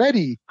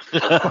already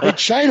by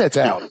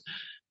Chinatown.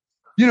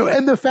 You know,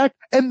 and the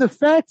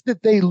fact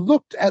that they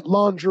looked at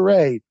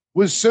lingerie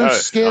was so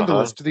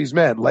scandalous to these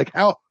men. Like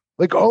how,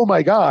 like, oh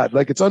my God,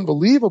 like it's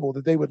unbelievable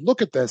that they would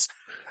look at this.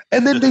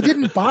 And then they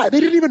didn't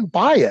even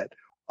buy it.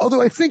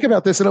 Although I think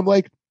about this and I'm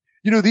like,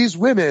 you know, these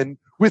women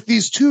with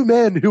these two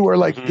men who are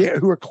like,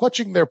 who are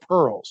clutching their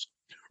pearls,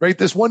 right?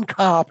 This one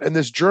cop and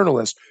this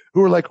journalist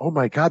who are like, oh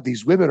my God,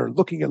 these women are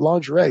looking at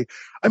lingerie.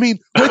 I mean,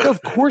 like,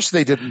 of course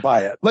they didn't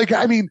buy it. Like,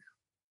 I mean,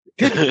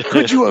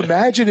 could you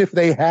imagine if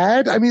they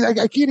had? I mean, I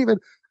can't even,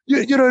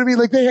 you know what I mean?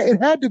 Like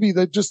it had to be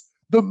just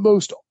the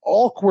most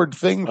awkward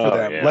thing for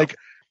them. Yeah. Like,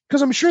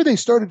 because I'm sure they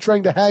started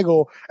trying to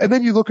haggle, and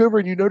then you look over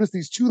and you notice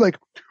these two like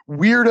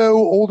weirdo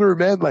older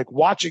men like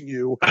watching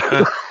you,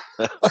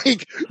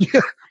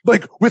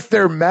 like with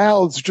their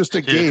mouths just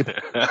agape.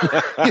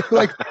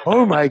 Like,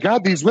 oh my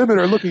God, these women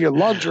are looking at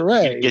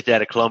lingerie. You can get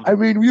that at Columbia. I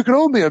mean, you can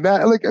only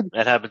imagine. Like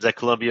that happens at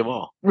Columbia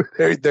Mall.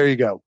 There you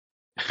go.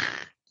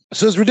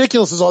 So as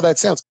ridiculous as all that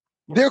sounds,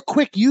 their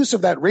quick use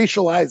of that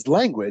racialized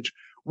language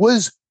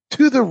was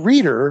to the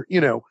reader, you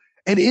know,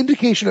 an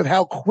indication of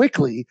how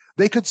quickly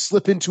they could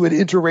slip into an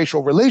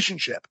interracial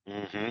relationship.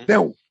 Mm-hmm.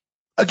 Now,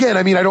 again,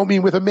 I mean, I don't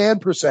mean with a man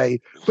per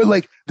se, but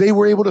like they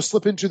were able to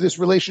slip into this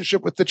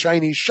relationship with the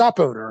Chinese shop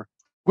owner,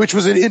 which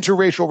was an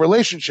interracial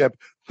relationship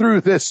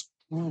through this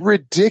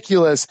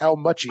ridiculous how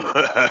muchy.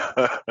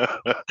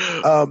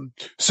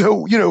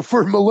 So, you know,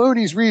 for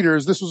Maloney's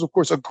readers, this was, of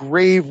course, a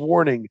grave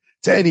warning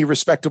to any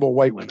respectable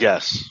white women.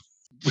 Yes.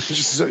 Which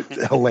is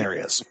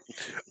hilarious.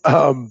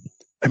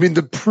 I mean,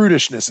 the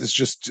prudishness is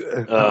just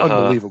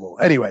unbelievable.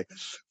 Anyway,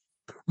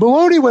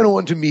 Maloney went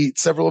on to meet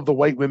several of the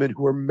white women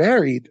who were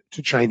married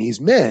to Chinese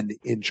men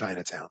in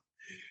Chinatown.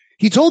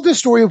 He told the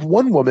story of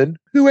one woman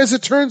who, as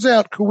it turns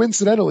out,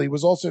 coincidentally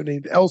was also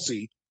named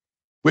Elsie,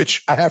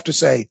 which I have to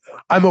say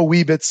I'm a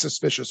wee bit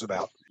suspicious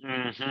about.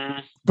 Mm-hmm.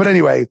 But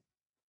anyway,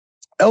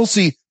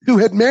 Elsie, who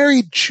had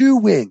married Chu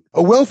Wing,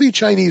 a wealthy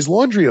Chinese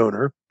laundry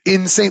owner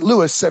in St.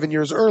 Louis 7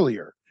 years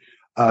earlier,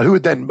 who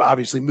had then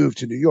obviously moved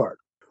to New York.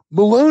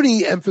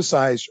 Maloney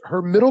emphasized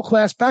her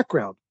middle-class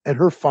background and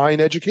her fine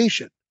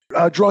education,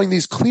 drawing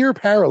these clear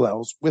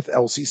parallels with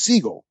Elsie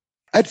Sigel.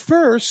 At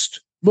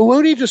first,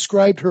 Maloney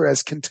described her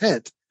as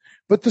content,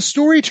 but the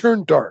story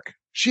turned dark.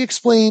 She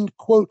explained,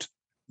 quote,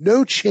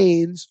 no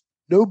chains,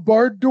 no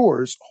barred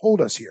doors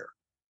hold us here,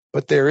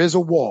 but there is a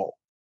wall.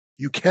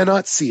 You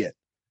cannot see it.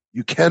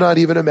 You cannot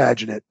even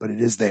imagine it, but it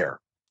is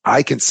there.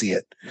 I can see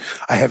it.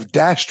 I have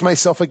dashed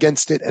myself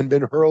against it and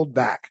been hurled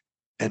back,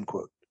 end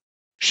quote.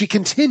 She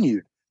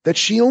continued that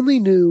she only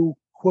knew,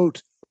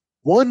 quote,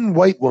 one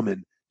white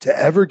woman to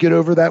ever get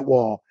over that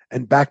wall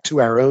and back to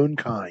our own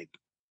kind,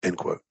 end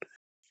quote.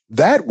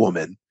 That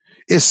woman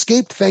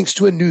escaped thanks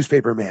to a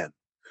newspaper man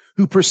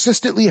who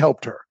persistently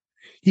helped her.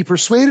 He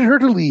persuaded her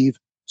to leave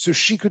so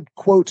she could,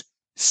 quote,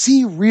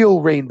 see real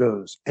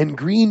rainbows and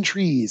green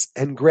trees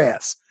and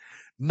grass,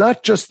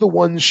 not just the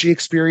ones she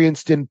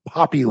experienced in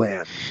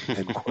Poppyland,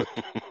 end quote.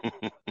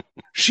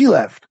 She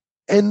left,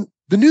 and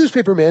the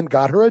newspaper man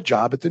got her a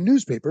job at the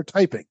newspaper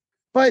typing.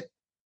 But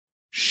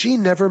she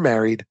never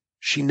married.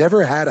 She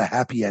never had a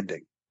happy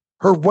ending.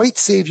 Her white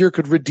savior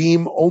could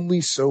redeem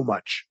only so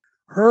much.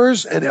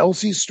 Hers and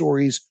Elsie's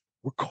stories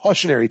were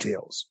cautionary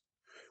tales.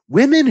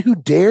 Women who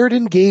dared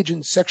engage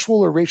in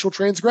sexual or racial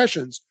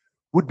transgressions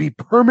would be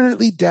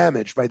permanently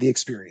damaged by the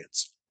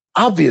experience.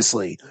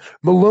 Obviously,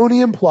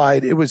 Maloney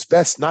implied it was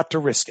best not to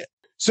risk it.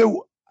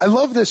 So I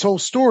love this whole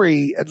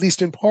story, at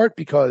least in part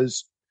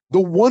because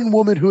the one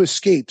woman who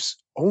escapes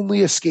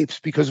only escapes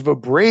because of a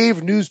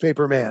brave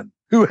newspaper man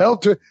who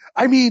helped her.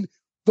 I mean,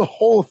 the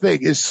whole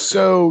thing is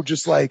so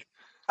just like,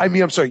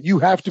 I'm sorry, you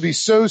have to be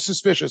so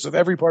suspicious of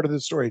every part of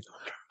this story.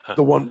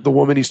 The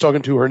woman he's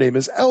talking to, her name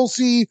is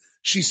Elsie.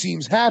 She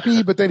seems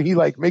happy, but then he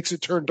like makes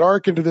it turn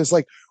dark into this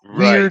like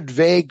weird,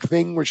 vague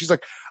thing where she's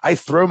like, I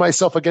throw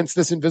myself against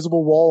this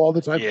invisible wall all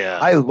the time. Yeah.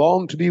 I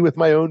long to be with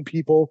my own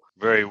people.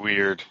 Very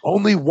weird.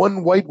 Only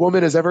one white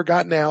woman has ever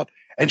gotten out,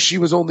 and she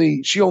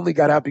only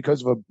got out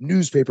because of a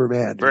newspaper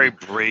man. Very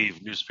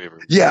brave newspaper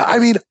man. Yeah, I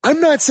mean, I'm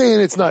not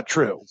saying it's not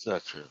true. It's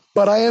not true.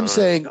 But I am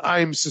saying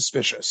I'm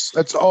suspicious.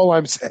 That's all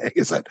I'm saying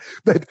is that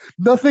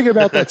nothing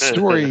about that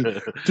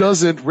story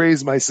doesn't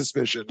raise my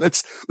suspicion.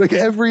 That's like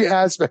every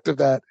aspect of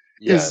that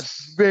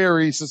is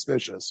very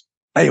suspicious.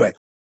 Anyway,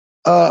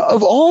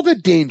 of all the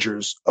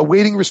dangers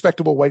awaiting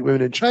respectable white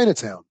women in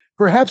Chinatown,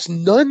 perhaps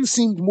none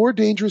seemed more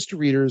dangerous to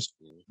readers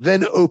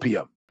than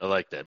opium. I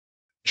like that.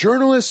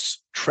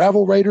 Journalists,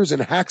 travel writers,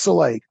 and hacks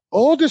alike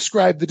all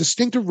described the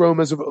distinct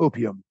aromas of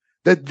opium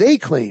that they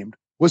claimed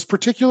was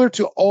particular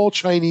to all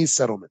Chinese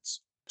settlements.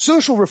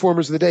 Social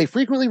reformers of the day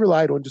frequently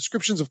relied on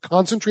descriptions of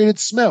concentrated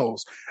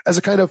smells as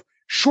a kind of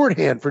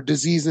shorthand for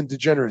disease and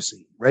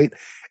degeneracy, right?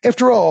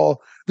 After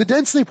all, the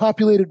densely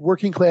populated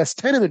working class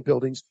tenement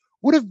buildings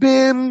would have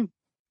been,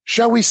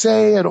 shall we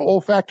say, an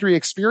olfactory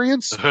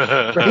experience,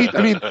 right?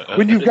 I mean,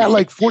 when you've got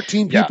like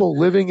 14 people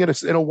living in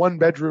a one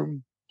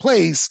bedroom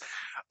place,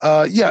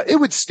 it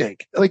would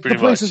stink. Like the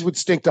places would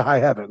stink to high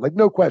heaven, like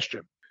no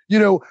question. You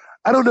know,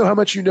 I don't know how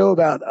much you know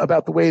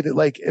about the way that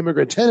like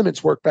immigrant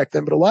tenements work back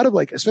then, but a lot of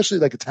like, especially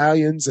like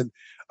Italians and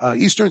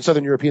Eastern and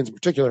Southern Europeans in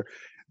particular,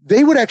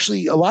 they would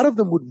actually, a lot of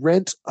them would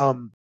rent,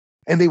 and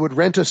they would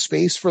rent a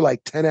space for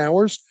like 10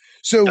 hours.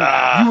 So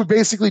you would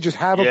basically just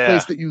have a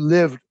place that you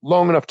lived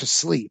long enough to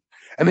sleep,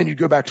 and then you'd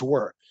go back to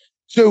work.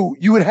 So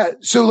you would have,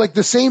 so like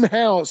the same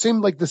house,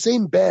 the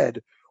same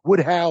bed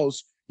would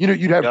house, you know,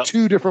 you'd have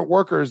two different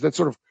workers that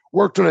sort of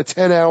worked on a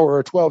 10-hour or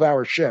a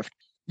 12-hour shift.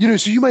 You know,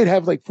 so you might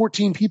have like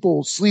 14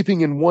 people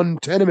sleeping in one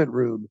tenement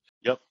room.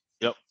 Yep.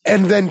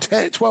 And then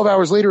 12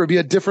 hours later, it'd be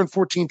a different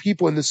 14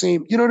 people in the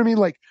same, you know what I mean?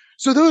 Like,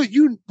 so those,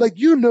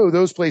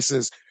 those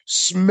places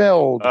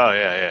smelled. Oh,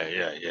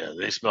 yeah.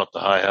 They smelled to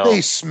high hell.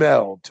 They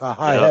smelled to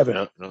high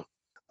heaven. Yep.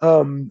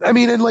 I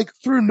mean, and like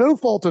through no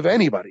fault of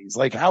anybody's,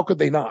 like, how could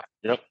they not?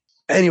 Yep.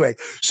 Anyway,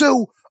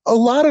 so a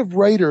lot of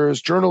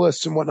writers,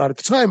 journalists and whatnot at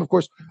the time, of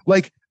course,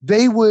 like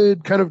they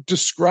would kind of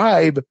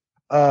describe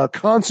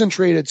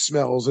concentrated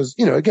smells as,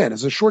 you know, again,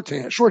 as a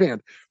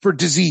shorthand for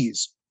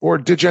disease or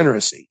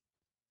degeneracy.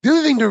 The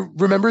other thing to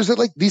remember is that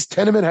like these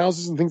tenement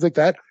houses and things like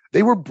that,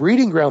 they were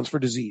breeding grounds for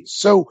disease.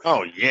 So,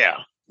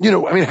 you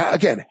know, I mean,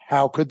 again,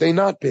 how could they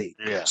not be?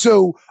 Yeah.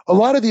 So a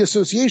lot of the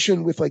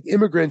association with like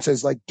immigrants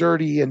as like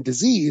dirty and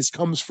disease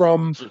comes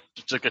from.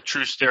 It's like a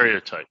true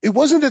stereotype. It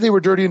wasn't that they were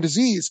dirty and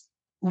disease,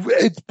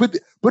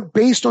 but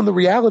based on the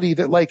reality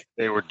that like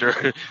they were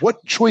dirty.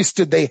 What choice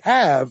did they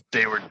have?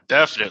 They were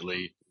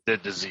definitely the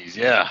disease.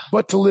 Yeah.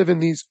 But to live in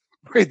these,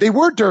 right? They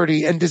were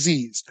dirty and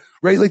diseased,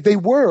 right? Like they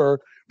were,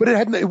 but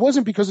it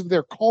wasn't because of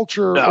their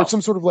culture or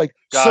some sort of like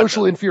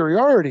social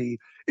inferiority.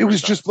 It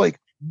was just like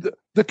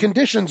the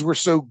conditions were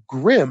so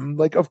grim.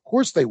 Like, of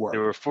course they were. They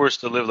were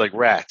forced to live like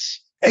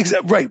rats.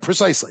 Right.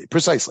 Precisely.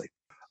 The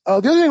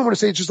other thing I want to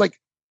say is just like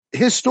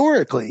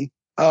historically,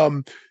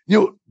 you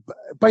know,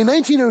 by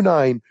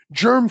 1909,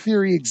 germ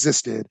theory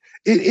existed.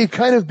 It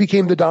kind of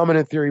became the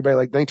dominant theory by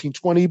like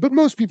 1920, but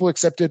most people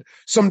accepted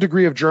some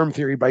degree of germ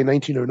theory by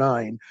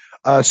 1909.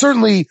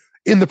 Certainly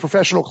in the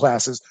professional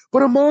classes,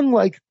 but among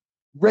like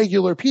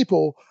regular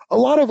people, a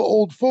lot of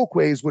old folk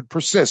ways would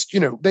persist.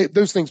 You know,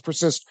 those things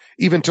persist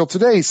even till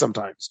today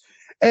sometimes.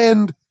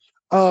 And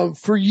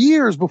for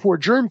years before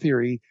germ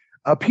theory,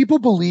 people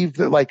believed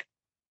that like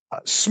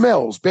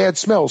bad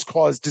smells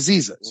cause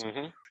diseases.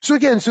 Mm-hmm. So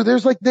again,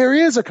 there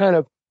is a kind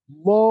of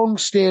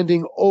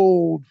long-standing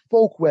old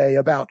folk way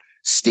about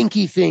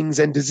stinky things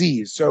and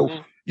disease. So,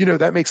 you know,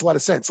 that makes a lot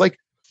of sense. Like,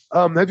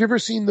 have you ever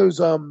seen those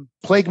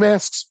plague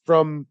masks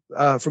from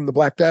the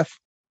Black Death?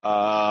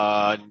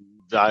 I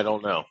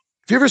don't know.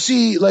 you ever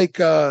see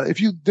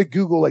if you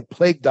Google like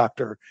plague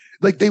doctor,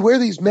 like they wear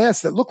these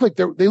masks that look like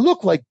they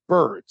look like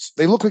birds.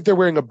 They look like they're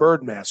wearing a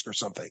bird mask or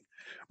something.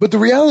 But the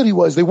reality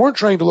was they weren't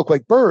trying to look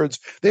like birds.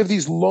 They have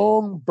these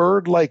long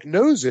bird-like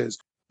noses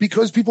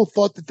because people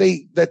thought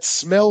that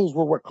smells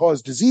were what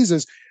caused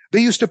diseases.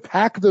 They used to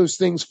pack those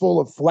things full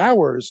of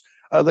flowers,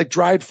 like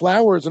dried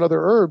flowers and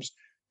other herbs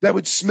that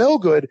would smell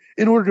good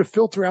in order to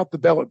filter out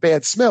the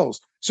bad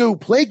smells. So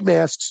plague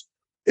masks,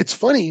 it's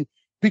funny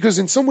because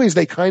in some ways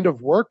they kind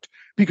of worked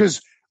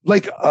because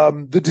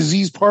the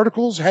disease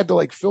particles had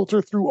to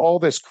filter through all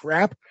this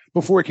crap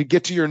before it could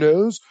get to your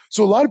nose.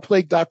 So a lot of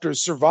plague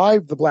doctors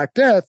survived the Black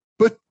Death,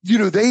 but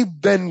they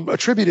then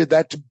attributed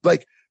that to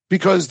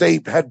because they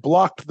had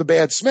blocked the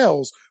bad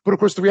smells. But of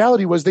course the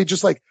reality was they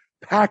just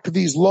packed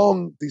these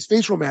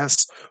facial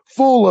masks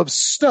full of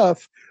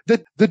stuff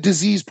that the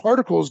disease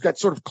particles got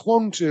sort of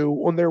clung to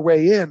on their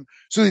way in,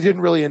 so they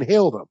didn't really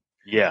inhale them.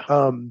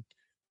 Yeah.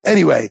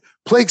 Anyway,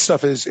 plague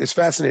stuff is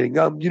fascinating.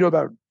 Do you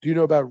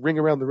know about Ring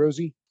Around the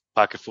Rosie?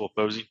 Pocket Full of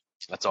Posy.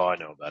 That's all I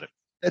know about it.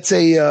 That's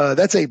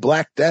a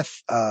Black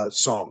Death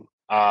song.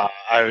 I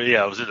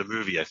was in a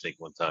movie, I think,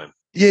 one time.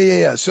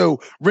 Yeah. So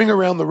Ring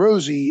Around the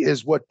Rosie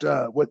is what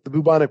the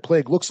bubonic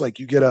plague looks like.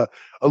 You get a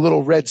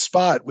little red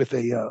spot with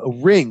a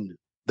ring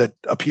that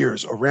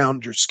appears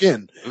around your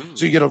skin. Ooh.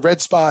 So you get a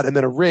red spot and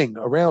then a ring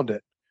around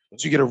it.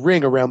 So you get a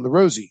ring around the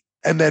Rosie.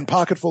 And then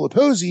Pocket Full of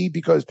Posy,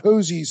 because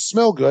posies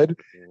smell good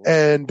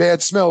and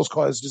bad smells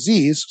cause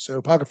disease.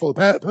 So Pocket Full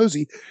of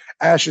Posy,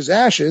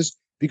 ashes,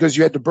 because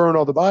you had to burn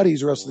all the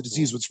bodies or else the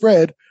disease would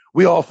spread.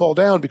 We all fall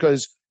down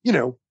because,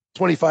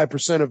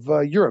 25%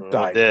 of Europe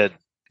died. Dead.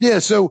 Yeah.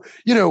 So,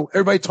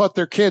 everybody taught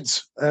their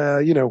kids,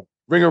 Ring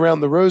Around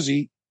the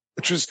Rosie,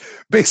 which is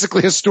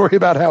basically a story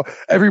about how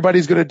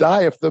everybody's going to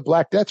die if the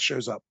Black Death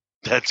shows up.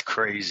 That's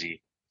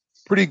crazy.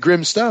 Pretty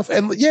grim stuff.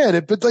 And yeah,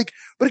 but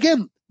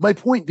again, my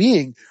point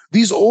being,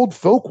 these old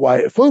folk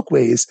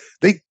ways,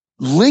 they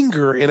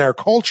linger in our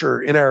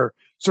culture, in our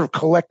sort of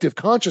collective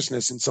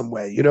consciousness in some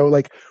way.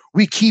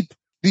 We keep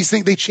these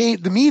things, they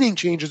change, the meaning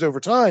changes over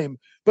time,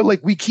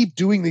 but we keep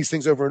doing these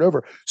things over and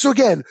over. So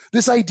again,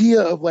 this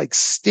idea of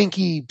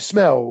stinky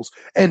smells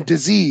and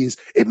disease,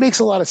 it makes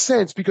a lot of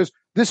sense because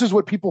this is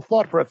what people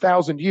thought for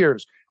 1,000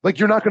 years.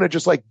 You're not going to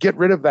just get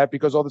rid of that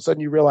because all of a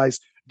sudden you realize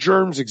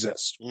germs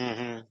exist.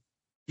 Mm-hmm.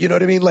 You know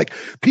what I mean?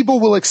 People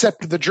will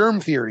accept the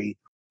germ theory,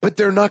 but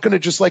they're not going to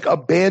just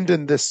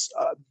abandon this.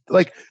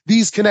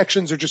 These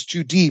connections are just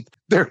too deep.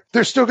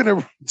 They're still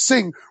going to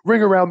sing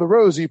Ring Around the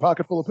Rosie,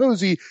 Pocket Full of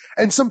Posy.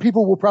 And some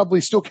people will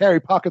probably still carry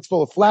pockets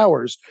full of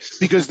flowers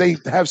because they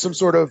have some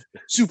sort of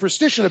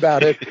superstition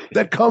about it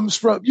that comes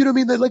from, you know what I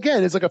mean? That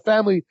again, it's like a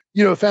family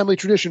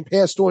tradition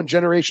passed on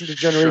generation to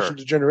generation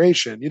to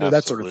generation,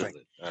 that sort of thing.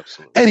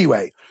 Absolutely.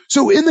 Anyway,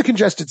 so in the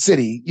congested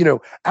city,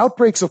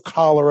 outbreaks of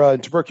cholera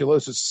and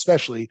tuberculosis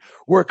especially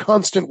were a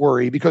constant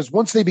worry because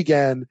once they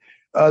began,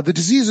 the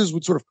diseases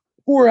would sort of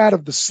pour out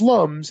of the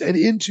slums and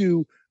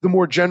into the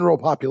more general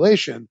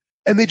population,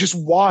 and they just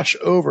wash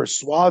over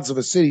swaths of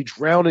a city,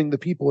 drowning the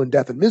people in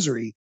death and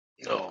misery.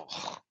 Oh.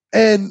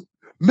 And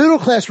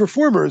middle-class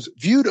reformers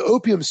viewed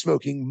opium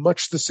smoking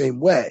much the same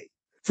way.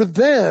 For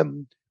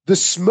them, the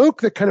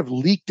smoke that kind of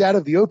leaked out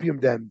of the opium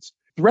dens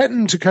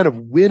threatened to kind of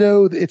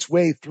winnow its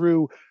way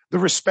through the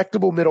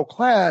respectable middle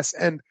class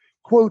and,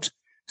 quote,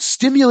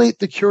 stimulate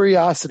the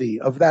curiosity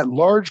of that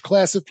large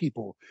class of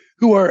people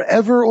who are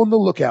ever on the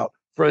lookout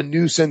for a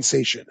new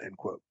sensation, end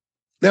quote.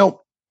 Now,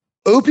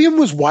 opium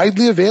was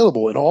widely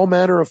available in all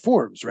manner of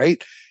forms,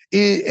 right?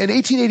 An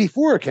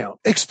 1884 account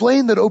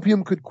explained that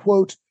opium could,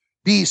 quote,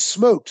 be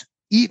smoked,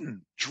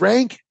 eaten,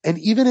 drank, and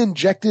even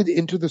injected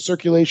into the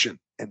circulation,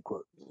 end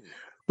quote.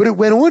 But it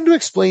went on to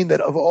explain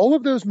that of all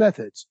of those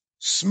methods,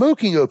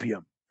 smoking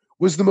opium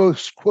was the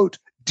most, quote,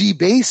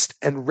 debased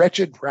and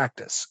wretched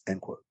practice,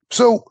 end quote.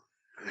 So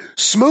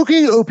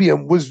smoking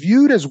opium was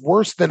viewed as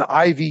worse than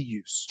IV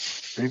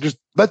use. And just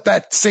let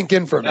that sink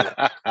in for a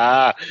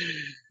minute.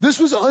 This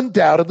was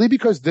undoubtedly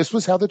because this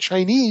was how the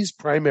Chinese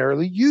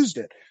primarily used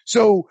it.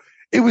 So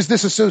it was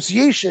this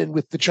association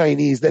with the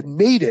Chinese that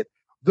made it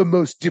the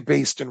most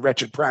debased and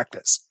wretched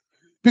practice.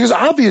 Because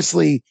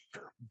obviously,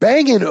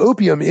 banging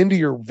opium into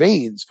your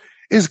veins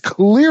is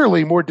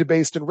clearly more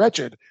debased and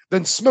wretched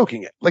than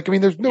smoking it.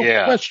 There's no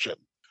question,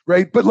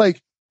 right?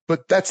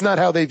 But that's not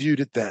how they viewed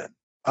it then.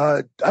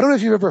 I don't know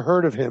if you've ever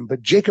heard of him,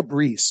 but Jacob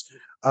Riis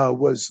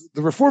was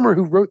the reformer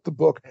who wrote the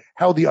book,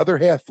 How the Other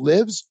Half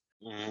Lives.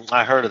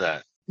 I heard of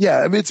that. Yeah,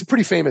 I mean, it's a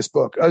pretty famous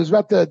book. It was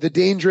about the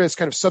dangerous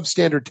kind of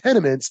substandard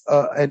tenements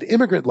and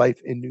immigrant life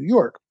in New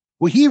York.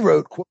 Well, he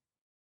wrote, quote,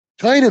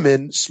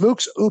 Chinaman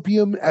smokes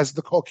opium as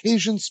the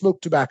Caucasian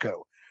smoke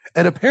tobacco,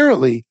 and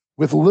apparently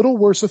with little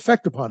worse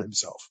effect upon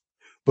himself.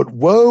 But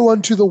woe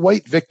unto the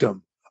white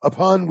victim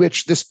upon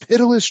which this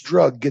pitiless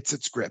drug gets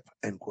its grip,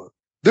 end quote.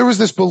 There was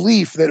this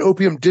belief that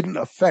opium didn't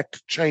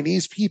affect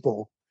Chinese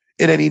people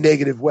in any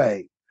negative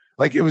way.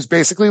 It was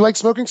basically like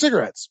smoking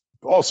cigarettes.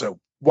 Also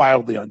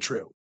wildly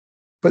untrue.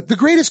 But the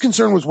greatest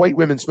concern was white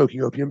women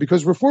smoking opium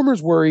because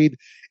reformers worried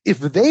if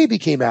they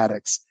became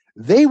addicts,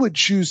 they would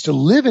choose to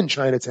live in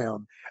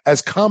Chinatown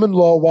as common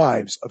law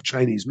wives of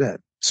Chinese men.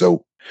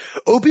 So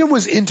opium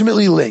was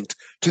intimately linked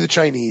to the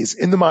Chinese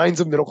in the minds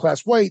of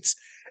middle-class whites.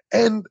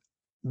 And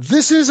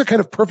this is a kind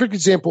of perfect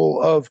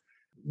example of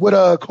what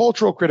a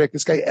cultural critic,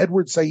 this guy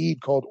Edward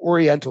Said, called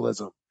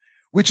Orientalism,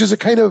 which is a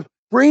kind of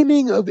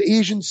framing of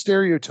Asian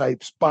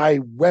stereotypes by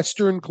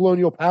Western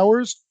colonial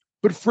powers,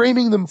 but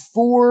framing them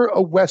for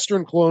a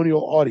Western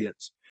colonial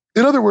audience.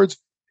 In other words,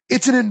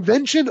 it's an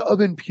invention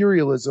of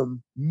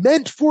imperialism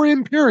meant for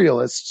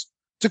imperialists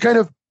to kind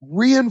of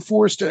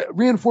reinforce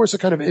a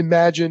kind of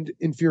imagined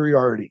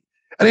inferiority.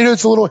 And I know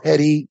it's a little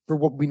heady for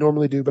what we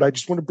normally do, but I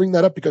just want to bring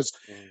that up because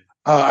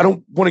I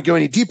don't want to go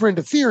any deeper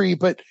into theory,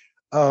 but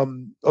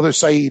although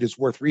Said is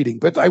worth reading,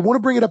 but I want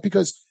to bring it up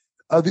because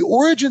the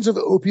origins of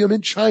opium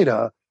in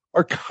China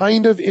are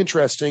kind of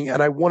interesting,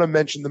 and I want to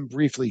mention them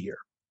briefly here.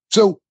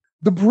 So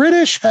the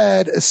British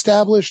had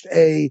established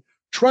a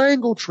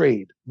triangle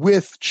trade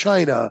with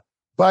China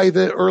by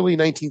the early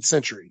 19th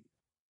century.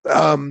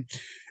 And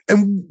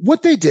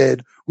what they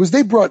did was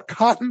they brought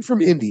cotton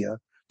from India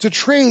to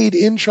trade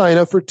in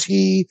China for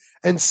tea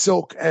and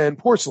silk and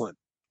porcelain,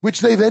 which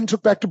they then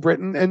took back to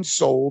Britain and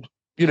sold,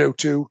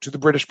 to the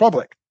British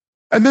public.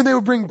 And then they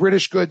would bring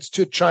British goods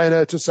to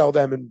China to sell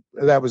them. And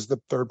that was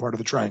the third part of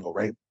the triangle,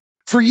 right?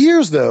 For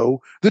years,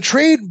 though, the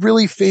trade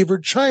really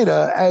favored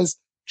China as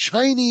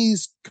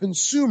Chinese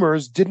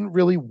consumers didn't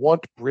really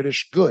want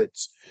British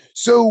goods.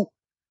 So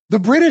the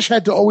British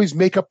had to always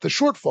make up the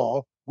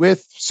shortfall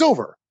with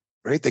silver,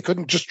 right? They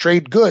couldn't just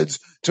trade goods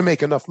to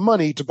make enough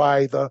money to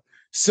buy the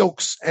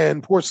silks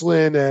and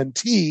porcelain and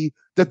tea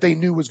that they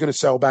knew was going to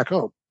sell back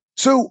home.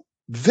 So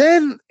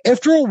then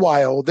after a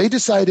while, they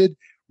decided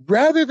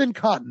rather than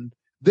cotton,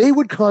 they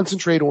would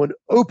concentrate on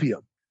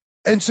opium.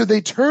 And so they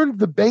turned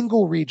the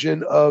Bengal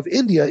region of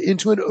India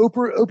into an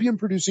opium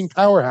producing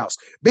powerhouse.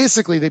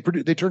 Basically, they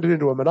turned it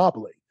into a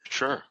monopoly.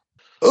 Sure.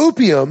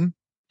 Opium,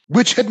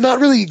 which had not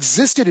really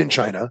existed in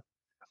China,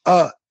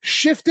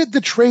 shifted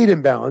the trade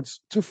imbalance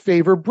to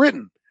favor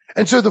Britain.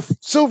 And so the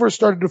silver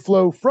started to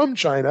flow from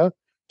China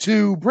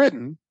to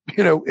Britain,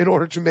 in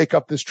order to make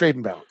up this trade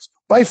imbalance.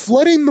 By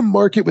flooding the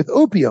market with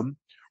opium,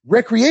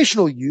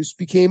 recreational use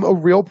became a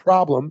real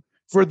problem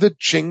for the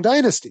Qing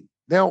dynasty.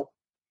 Now,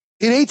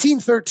 in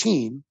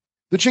 1813,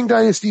 the Qing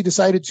dynasty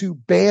decided to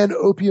ban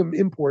opium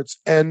imports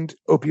and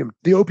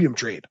the opium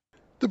trade.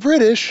 The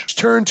British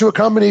turned to a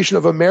combination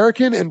of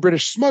American and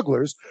British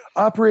smugglers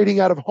operating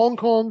out of Hong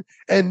Kong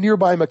and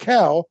nearby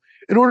Macau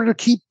in order to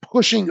keep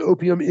pushing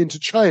opium into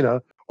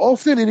China,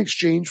 often in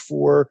exchange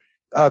for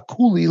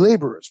coolie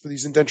laborers, for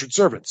these indentured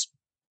servants.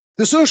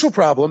 The social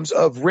problems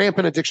of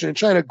rampant addiction in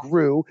China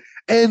grew,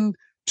 and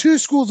two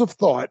schools of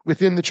thought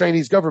within the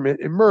Chinese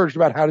government emerged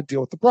about how to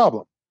deal with the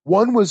problem.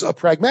 One was a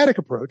pragmatic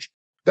approach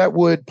that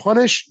would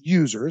punish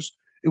users.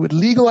 It would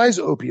legalize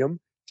opium,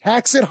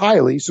 tax it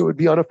highly so it would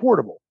be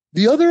unaffordable.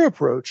 The other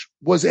approach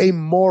was a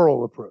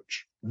moral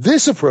approach.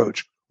 This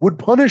approach would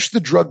punish the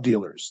drug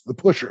dealers, the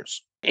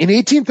pushers. In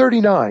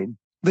 1839,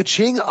 the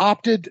Qing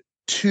opted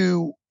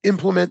to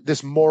implement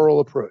this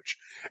moral approach,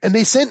 and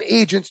they sent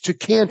agents to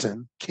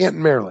Canton,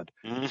 Maryland.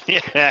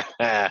 Yeah,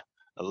 I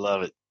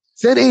love it.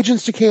 Sent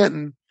agents to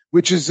Canton,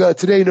 which is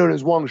today known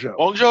as Guangzhou.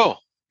 Guangzhou.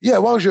 Yeah,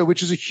 Guangzhou,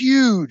 which is a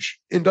huge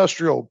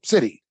industrial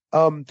city.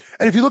 And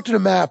if you looked at a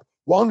map,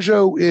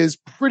 Guangzhou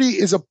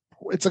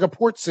it's like a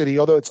port city,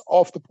 although it's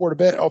off the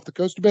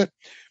coast a bit,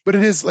 but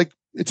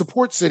it's a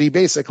port city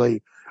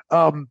basically.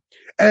 And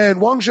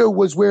Guangzhou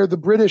was where the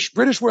British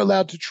were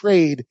allowed to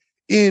trade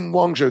in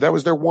Guangzhou. That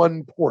was their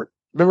one port.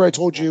 Remember I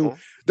told you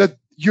that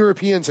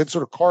Europeans had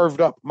sort of carved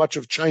up much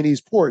of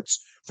Chinese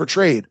ports for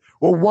trade.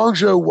 Well,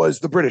 Guangzhou was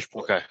the British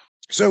port. Okay.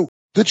 So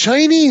the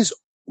Chinese,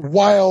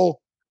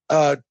 while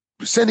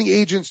sending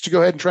agents to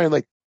go ahead and try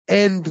and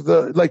end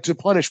to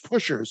punish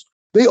pushers,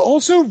 they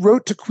also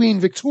wrote to Queen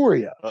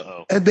Victoria.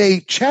 And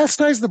they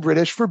chastised the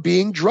British for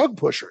being drug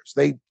pushers.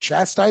 They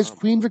chastised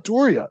Queen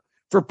Victoria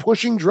for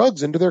pushing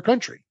drugs into their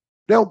country.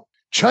 Now,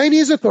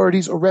 Chinese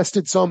authorities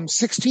arrested some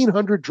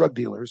 1,600 drug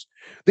dealers.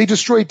 They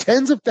destroyed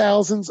tens of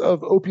thousands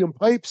of opium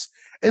pipes,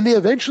 and they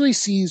eventually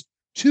seized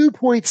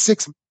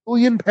 2.6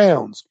 million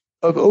pounds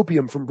of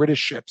opium from British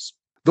ships.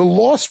 The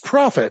lost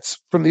profits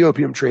from the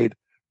opium trade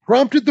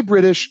prompted the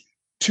British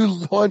to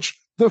launch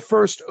the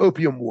first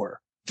Opium War.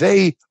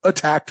 They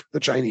attacked the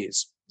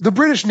Chinese. The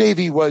British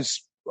Navy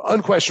was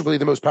unquestionably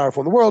the most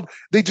powerful in the world.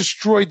 They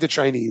destroyed the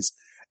Chinese.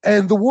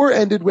 And the war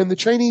ended when the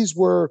Chinese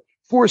were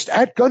forced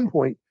at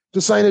gunpoint to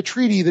sign a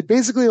treaty that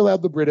basically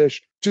allowed the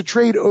British to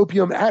trade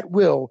opium at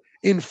will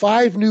in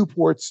 5 new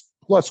ports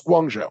plus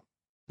Guangzhou.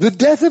 The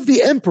death of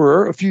the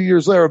emperor a few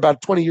years later,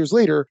 about 20 years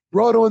later,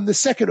 brought on the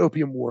Second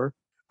Opium War,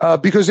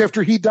 because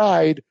after he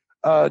died,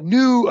 a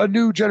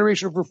new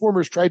generation of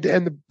reformers tried to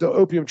end the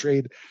opium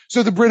trade.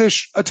 So the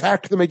British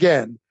attacked them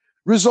again,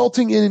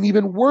 resulting in an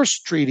even worse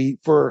treaty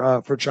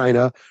for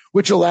China,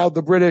 which allowed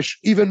the British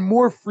even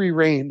more free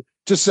rein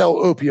to sell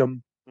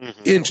opium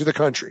into the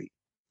country.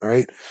 All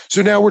right.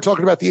 So now we're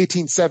talking about the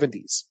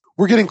 1870s.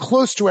 We're getting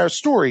close to our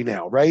story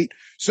now, right?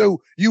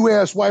 So you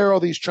ask, why are all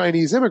these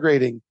Chinese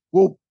immigrating?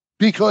 Well,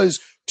 because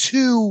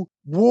 2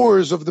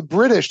 wars of the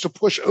British to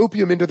push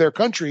opium into their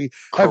country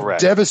have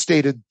Correct.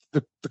 devastated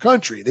the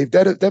country. They've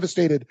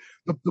devastated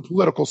the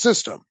political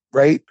system,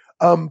 right?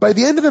 By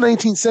the end of the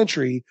 19th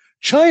century,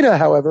 China,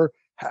 however,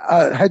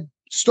 had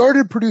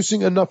started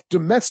producing enough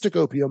domestic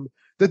opium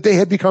that they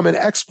had become an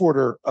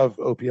exporter of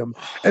opium,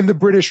 and the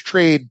British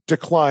trade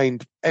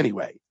declined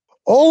anyway.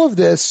 All of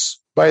this,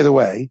 by the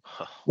way,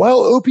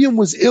 while opium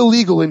was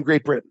illegal in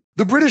Great Britain.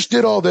 The British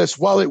did all this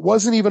while it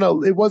wasn't even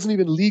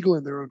legal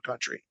in their own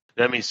country.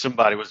 That means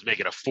somebody was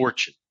making a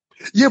fortune.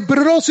 Yeah, but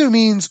it also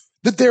means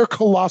that they're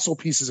colossal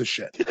pieces of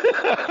shit.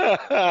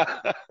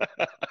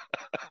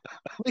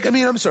 Like, I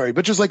mean, I'm sorry,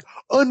 but just like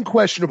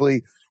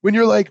unquestionably, when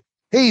you're like,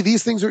 hey,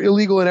 these things are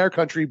illegal in our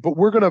country, but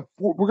we're gonna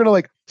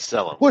like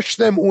Sell them. push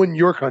them on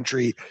your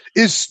country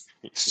is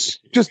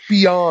just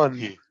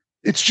beyond.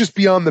 It's just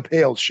beyond the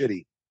pale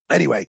shitty.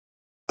 Anyway,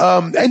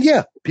 and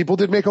yeah, people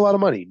did make a lot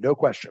of money, no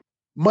question.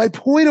 My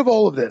point of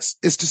all of this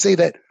is to say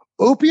that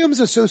opium's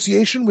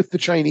association with the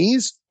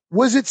Chinese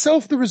was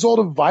itself the result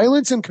of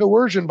violence and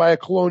coercion by a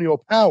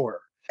colonial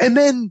power. And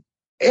then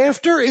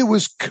after it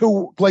was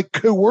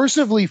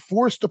coercively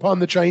forced upon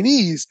the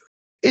Chinese,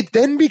 it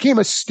then became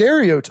a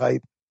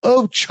stereotype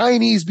of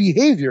Chinese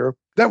behavior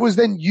that was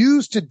then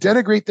used to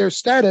denigrate their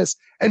status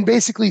and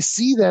basically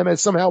see them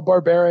as somehow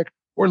barbaric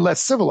or less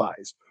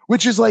civilized,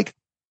 which is like,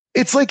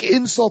 it's like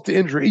insult to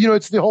injury. You know,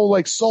 it's the whole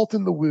like salt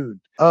in the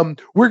wound.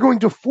 We're going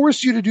to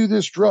force you to do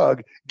this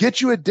drug, get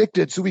you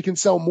addicted so we can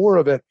sell more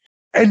of it.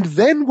 And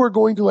then we're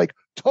going to like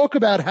talk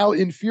about how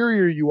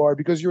inferior you are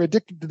because you're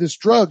addicted to this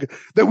drug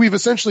that we've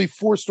essentially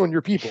forced on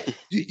your people.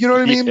 You know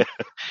what I mean? Yeah.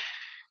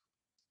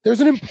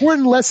 There's an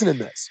important lesson in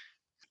this.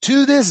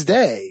 To this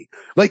day,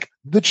 like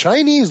the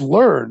Chinese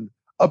learn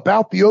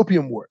about the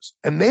opium wars,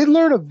 and they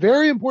learn a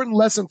very important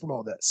lesson from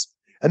all this.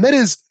 And that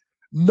is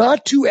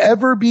not to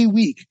ever be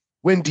weak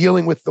when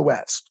dealing with the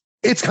West.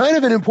 It's kind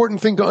of an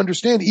important thing to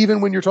understand, even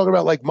when you're talking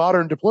about like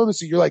modern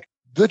diplomacy. You're like,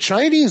 the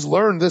Chinese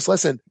learned this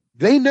lesson.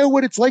 They know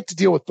what it's like to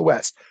deal with the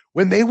West.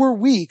 When they were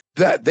weak,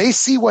 that they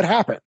see what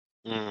happened.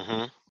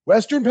 Mm-hmm.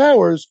 Western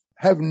powers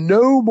have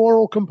no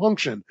moral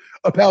compunction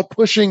about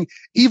pushing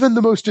even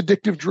the most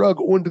addictive drug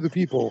onto the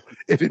people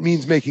if it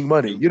means making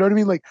money. You know what I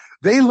mean? Like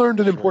they learned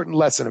an important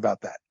lesson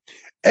about that.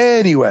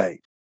 Anyway,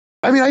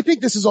 I mean, I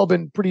think this has all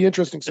been pretty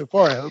interesting so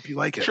far. I hope you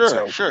like it.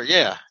 Sure.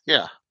 Yeah.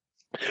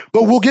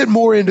 But we'll get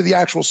more into the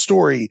actual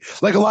story.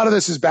 Like a lot of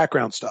this is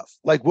background stuff.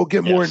 Like we'll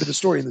get more into the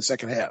story in the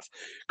second half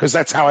because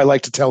that's how I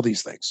like to tell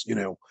these things. You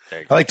know,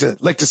 I like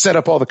to set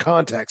up all the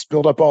context,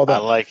 build up all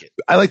that. I like it.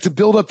 I like to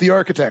build up the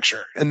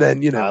architecture, and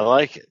then you know, I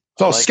like it.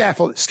 It's all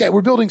scaffold.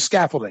 We're building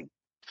scaffolding.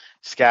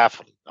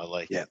 Scaffolding. I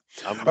like it.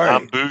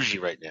 I'm bougie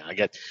right now. I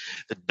got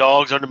the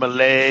dogs under my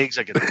legs.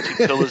 I got the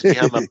 2 pillows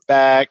behind my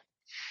back.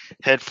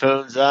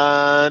 Headphones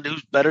on.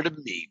 Who's better than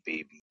me,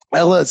 baby?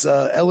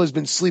 Ella's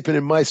been sleeping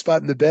in my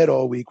spot in the bed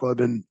all week while I've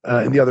been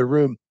in the other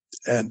room,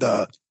 and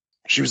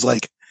she was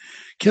like,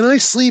 "Can I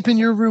sleep in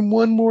your room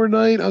one more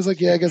night?" I was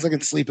like, "Yeah, I guess I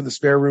can sleep in the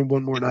spare room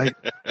one more night,"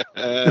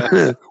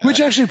 which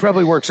actually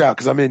probably works out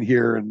because I'm in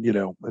here, and you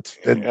know,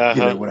 you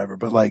know, whatever.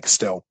 But like,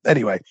 still,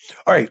 anyway.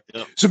 All right.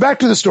 Yep. So back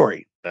to the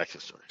story.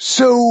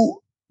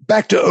 So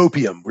back to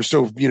opium. We're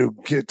still, you know,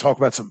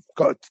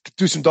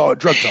 do some drug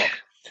talk.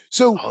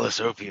 So all this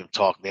opium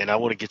talk, man. I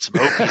want to get some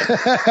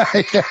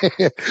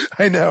opium.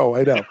 I know.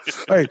 All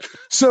right.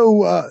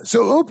 So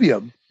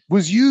opium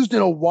was used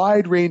in a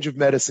wide range of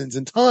medicines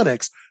and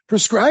tonics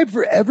prescribed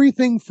for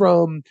everything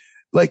from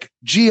like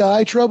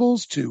GI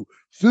troubles to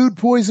food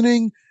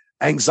poisoning,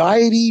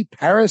 anxiety,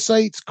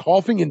 parasites,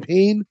 coughing, and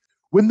pain.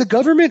 When the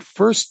government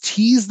first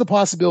teased the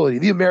possibility,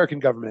 the American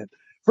government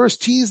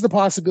first teased the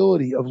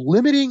possibility of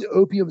limiting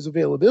opium's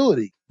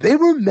availability, they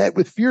were met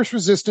with fierce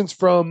resistance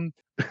from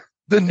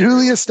the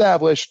newly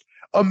established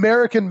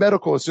American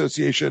Medical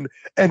Association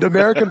and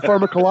American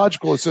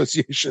Pharmacological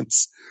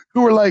Associations,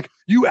 who were like,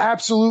 you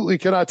absolutely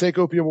cannot take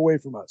opium away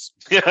from us.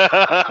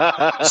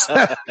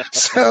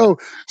 So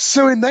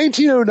in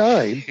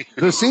 1909,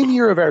 the same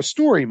year of our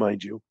story,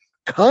 mind you,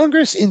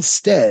 Congress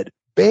instead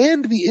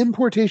banned the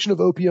importation of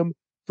opium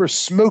for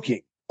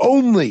smoking,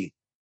 only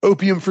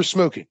opium for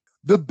smoking.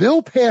 The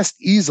bill passed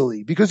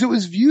easily because it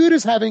was viewed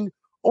as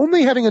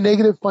only having a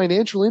negative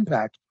financial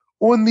impact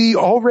on the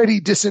already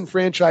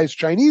disenfranchised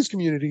Chinese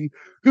community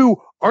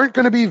who aren't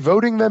going to be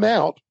voting them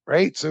out,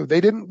 right? So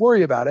they didn't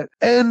worry about it.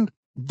 And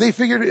they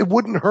figured it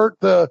wouldn't hurt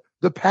the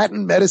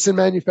patent medicine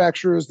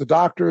manufacturers, the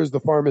doctors, the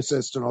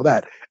pharmacists, and all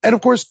that. And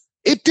of course,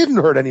 it didn't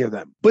hurt any of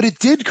them. But it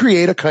did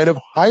create a kind of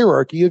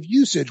hierarchy of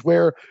usage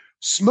where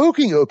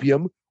smoking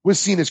opium was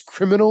seen as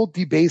criminal,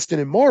 debased,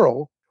 and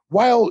immoral,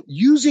 while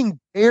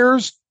using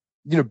Bayer's,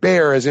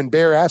 Bayer as in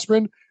Bayer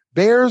aspirin,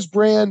 Bayer's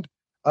brand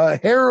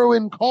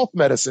heroin cough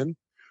medicine,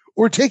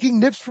 or taking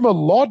nips from a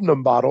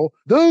laudanum bottle,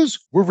 those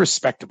were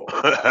respectable.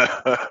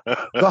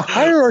 The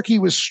hierarchy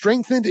was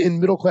strengthened in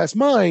middle-class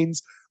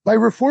minds by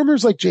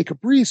reformers like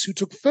Jacob Riis, who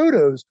took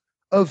photos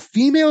of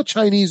female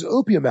Chinese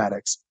opium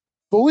addicts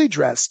fully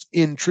dressed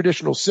in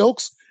traditional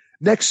silks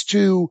next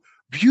to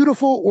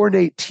beautiful,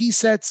 ornate tea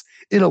sets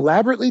in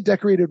elaborately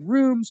decorated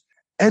rooms.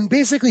 And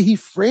basically, he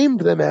framed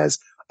them as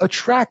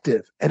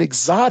attractive and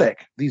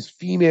exotic, these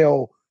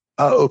female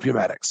opium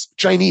addicts,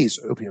 Chinese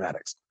opium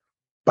addicts.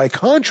 By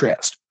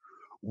contrast,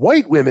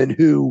 white women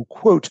who,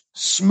 quote,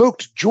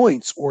 smoked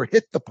joints or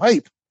hit the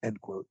pipe, end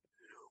quote,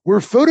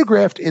 were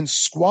photographed in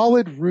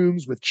squalid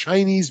rooms with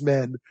Chinese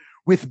men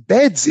with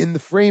beds in the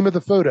frame of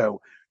the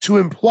photo to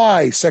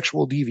imply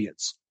sexual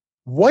deviance.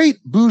 White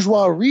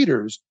bourgeois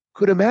readers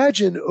could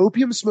imagine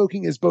opium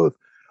smoking as both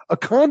a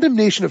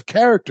condemnation of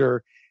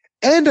character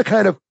and a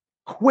kind of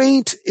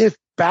quaint, if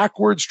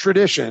backwards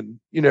tradition,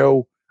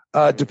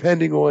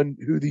 depending on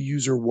who the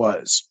user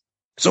was.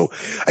 So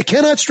I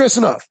cannot stress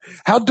enough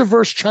how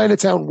diverse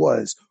Chinatown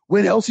was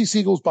when Elsie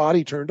Siegel's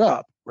body turned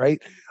up,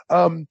 right?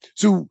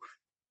 So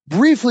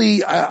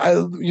briefly, I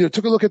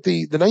took a look at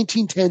the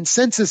 1910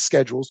 census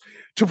schedules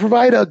to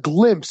provide a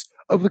glimpse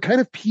of the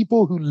kind of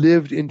people who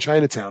lived in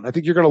Chinatown. I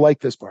think you're going to like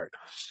this part.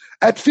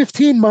 At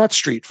 15 Mott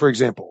Street, for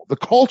example, the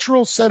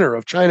cultural center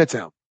of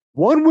Chinatown,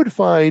 one would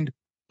find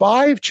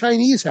 5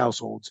 Chinese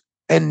households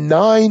and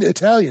 9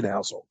 Italian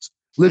households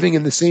living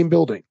in the same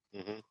building.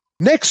 Mm-hmm.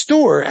 Next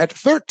door at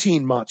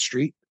 13 Mott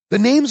Street, the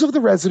names of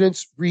the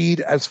residents read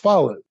as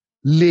follows: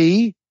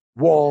 Li,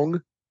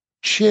 Wong,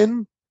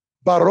 Chin,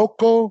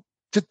 Barocco,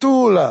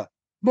 Titula,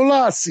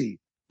 Molassi,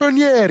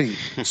 Bernieri,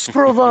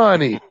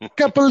 Scrovani,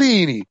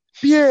 Capellini,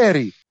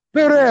 Pieri,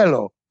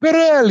 Perello,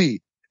 Perelli,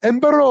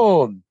 and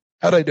Baron.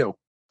 How'd I do?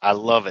 I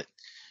love it.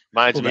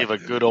 Reminds me of a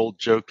good old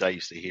joke I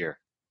used to hear.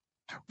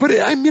 But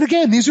I mean,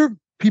 again, these are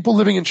people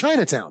living in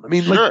Chinatown. I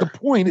mean, sure. Like the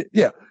point,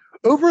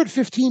 over at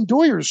 15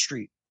 Doyers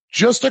Street,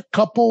 just a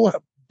couple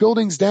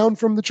buildings down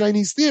from the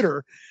Chinese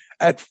Theater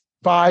at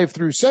 5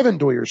 through 7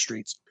 Doyers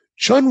Streets,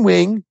 Chun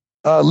Wing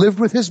lived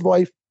with his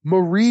wife,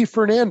 Marie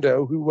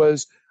Fernando, who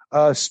was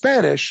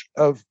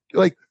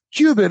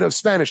Cuban of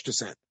Spanish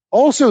descent.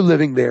 Also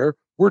living there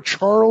were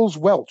Charles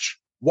Welch,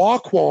 Hua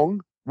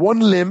Kwong, Wan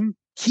Lim,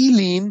 Qi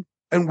Lin,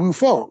 and Wu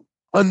Feng.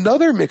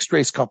 Another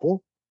mixed-race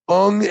couple,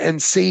 Ung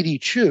and Sadie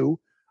Chu,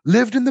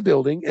 lived in the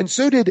building, and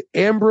so did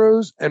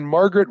Ambrose and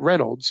Margaret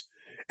Reynolds,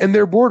 and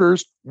their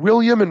boarders,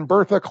 William and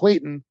Bertha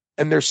Clayton,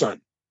 and their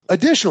son.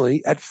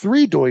 Additionally, at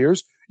 3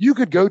 Doyers, you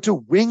could go to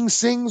Wing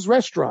Sing's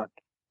restaurant,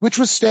 which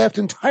was staffed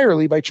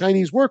entirely by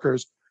Chinese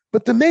workers,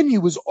 but the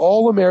menu was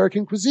all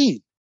American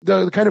cuisine,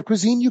 the kind of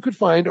cuisine you could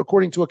find,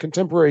 according to a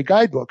contemporary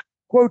guidebook,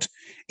 quote,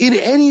 in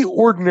any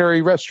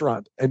ordinary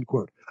restaurant, end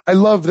quote. I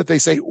love that they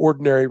say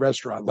ordinary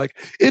restaurant. Like,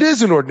 it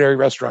is an ordinary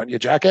restaurant, you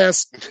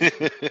jackass.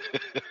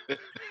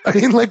 I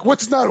mean, like,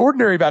 what's not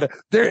ordinary about it?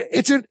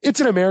 It's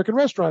an American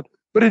restaurant,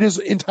 but it is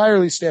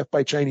entirely staffed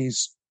by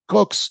Chinese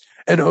cooks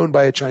and owned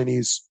by a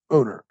Chinese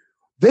owner.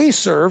 They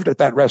served at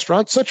that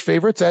restaurant such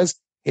favorites as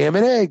ham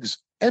and eggs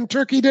and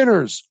turkey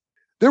dinners.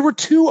 There were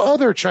 2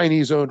 other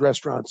Chinese-owned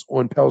restaurants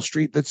on Pell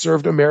Street that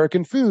served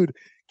American food,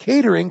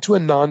 catering to a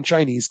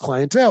non-Chinese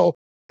clientele,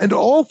 and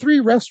all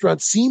 3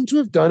 restaurants seem to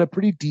have done a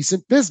pretty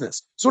decent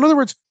business. So in other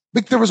words,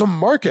 like, there was a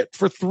market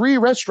for 3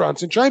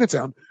 restaurants in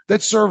Chinatown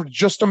that served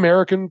just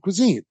American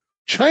cuisine.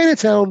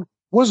 Chinatown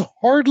was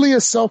hardly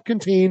a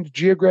self-contained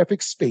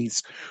geographic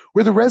space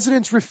where the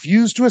residents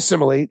refused to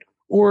assimilate,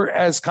 or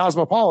as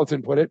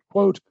Cosmopolitan put it,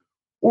 quote,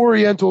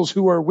 Orientals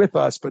who are with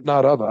us but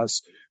not of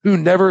us, who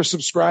never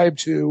subscribe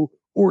to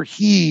or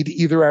heed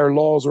either our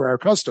laws or our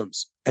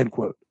customs, end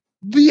quote.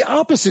 The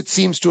opposite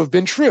seems to have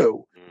been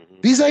true.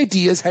 These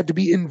ideas had to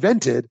be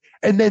invented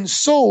and then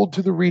sold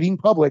to the reading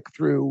public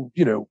through,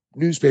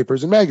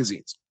 newspapers and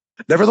magazines.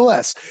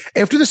 Nevertheless,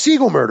 after the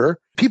Siegel murder,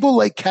 people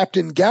like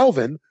Captain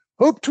Galvin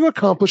hoped to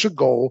accomplish a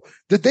goal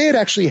that they had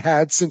actually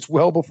had since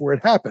well before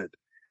it happened,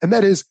 and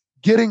that is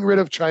getting rid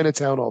of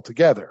Chinatown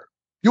altogether.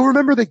 You'll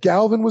remember that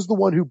Galvin was the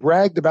one who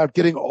bragged about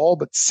getting all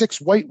but 6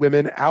 white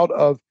women out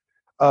of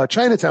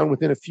Chinatown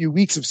within a few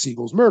weeks of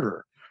Siegel's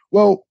murder.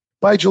 Well,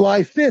 by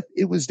July 5th,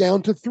 it was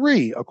down to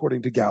 3,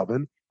 according to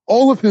Galvin,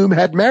 all of whom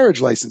had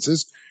marriage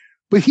licenses,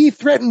 but he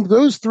threatened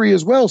those 3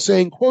 as well,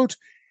 saying, quote,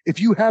 if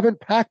you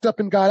haven't packed up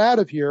and got out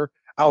of here,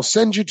 I'll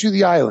send you to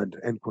the island,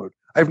 end quote.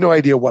 I have no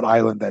idea what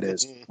island that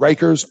is.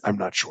 Rikers? I'm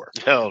not sure.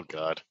 Oh,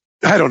 God.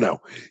 I don't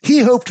know. He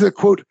hoped that,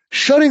 quote,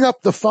 shutting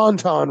up the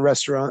Fontan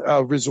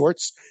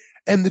resorts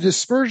and the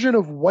dispersion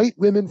of white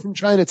women from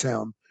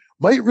Chinatown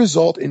might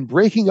result in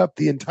breaking up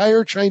the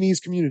entire Chinese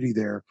community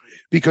there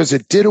because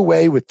it did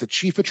away with the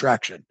chief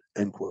attraction,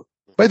 end quote.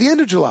 By the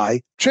end of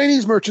July,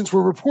 Chinese merchants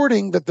were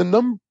reporting that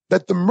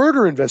the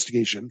murder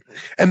investigation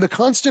and the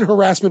constant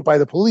harassment by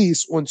the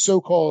police on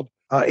so-called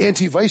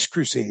anti-vice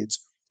crusades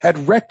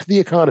had wrecked the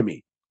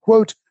economy.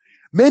 Quote,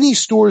 many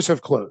stores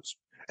have closed,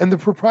 and the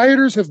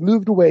proprietors have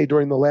moved away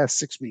during the last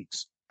 6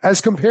 weeks. As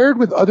compared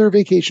with other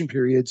vacation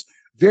periods,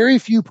 very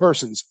few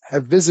persons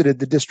have visited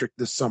the district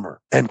this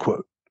summer, end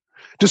quote.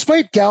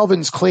 Despite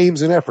Galvin's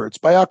claims and efforts,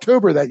 by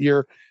October that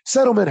year,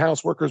 settlement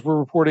house workers were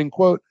reporting,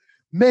 quote,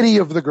 many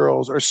of the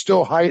girls are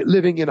still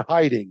living in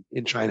hiding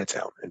in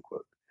Chinatown, end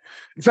quote.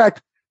 In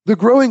fact, the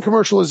growing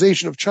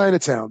commercialization of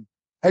Chinatown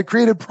had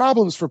created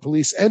problems for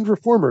police and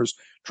reformers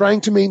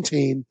trying to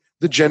maintain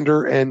the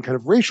gender and kind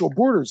of racial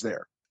borders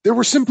there. There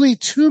were simply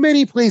too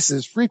many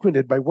places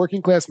frequented by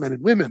working class men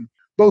and women,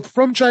 both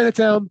from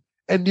Chinatown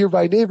and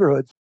nearby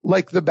neighborhoods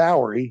like the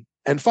Bowery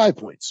and Five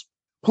Points.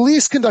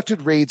 Police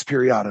conducted raids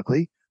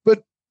periodically,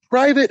 but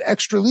private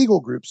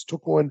extra-legal groups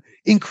took on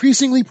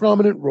increasingly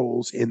prominent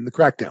roles in the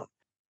crackdown.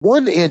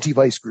 One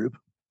anti-vice group,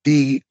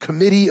 the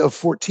Committee of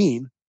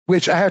 14,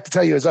 which I have to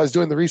tell you, as I was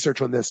doing the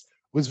research on this,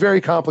 was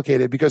very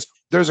complicated because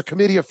there's a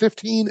Committee of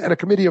 15 and a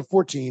Committee of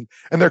 14,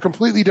 and they're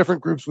completely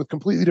different groups with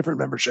completely different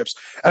memberships.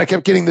 And I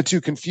kept getting the two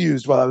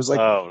confused while I was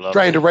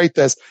trying to write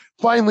this.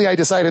 Finally, I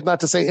decided not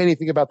to say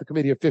anything about the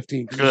Committee of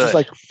 15 because it's just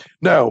like,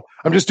 no,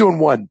 I'm just doing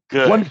one.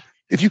 Good. One.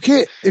 If you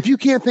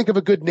can't think of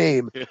a good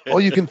name,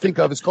 all you can think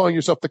of is calling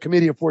yourself the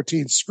Committee of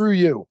 14. Screw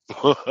you.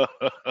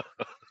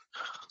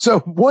 So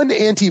one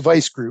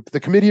anti-vice group, the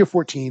Committee of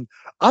 14,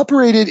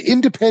 operated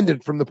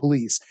independent from the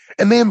police,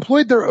 and they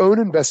employed their own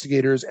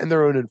investigators and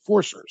their own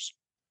enforcers.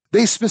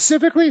 They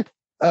specifically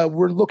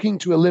were looking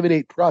to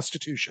eliminate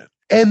prostitution,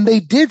 and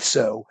they did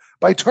so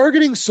by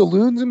targeting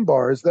saloons and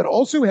bars that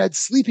also had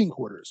sleeping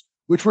quarters,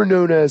 which were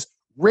known as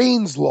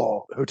Raines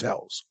Law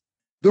hotels.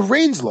 The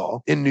Raines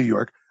Law in New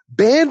York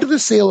banned the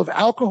sale of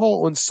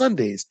alcohol on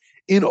Sundays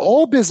in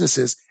all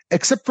businesses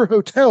except for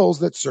hotels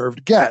that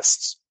served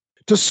guests.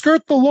 To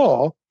skirt the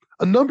law,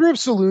 a number of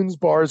saloons,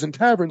 bars, and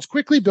taverns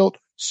quickly built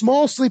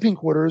small sleeping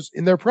quarters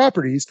in their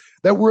properties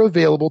that were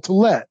available to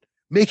let,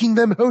 making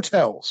them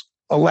hotels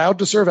allowed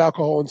to serve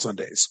alcohol on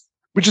Sundays,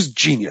 which is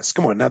genius.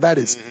 Come on, now that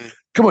is,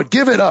 come on,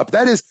 give it up.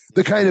 That is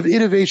the kind of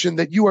innovation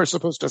that you are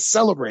supposed to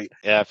celebrate.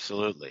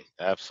 Absolutely.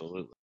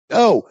 Absolutely.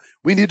 Oh,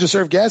 we need to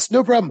serve guests?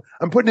 No problem.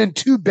 I'm putting in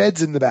 2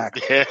 beds in the back.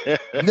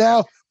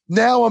 Now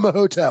I'm a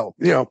hotel.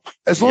 You know,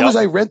 as long as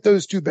I rent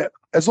those 2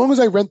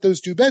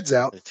 beds,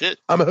 out, that's it.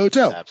 I'm a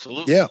hotel.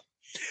 Absolutely. Yeah.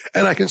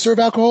 And I can serve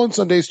alcohol on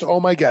Sundays to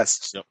all my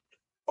guests. Yep.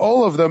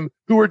 All of them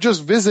who are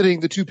just visiting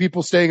the 2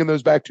 people staying in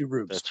those back 2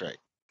 rooms. That's right.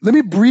 Let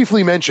me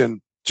briefly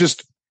mention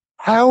just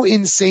how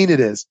insane it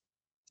is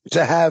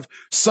to have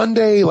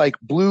Sunday like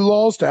blue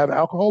laws, to have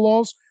alcohol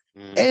laws,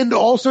 and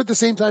also at the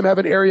same time have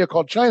an area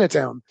called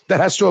Chinatown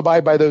that has to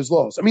abide by those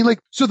laws. I mean, like,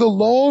 so the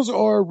laws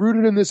are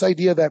rooted in this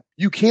idea that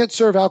you can't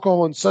serve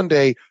alcohol on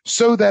Sunday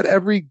so that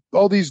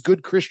all these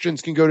good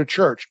Christians can go to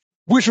church,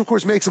 which of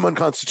course makes them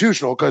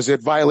unconstitutional because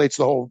it violates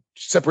the whole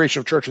separation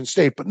of church and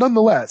state. But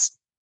nonetheless,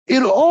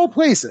 in all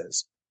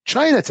places,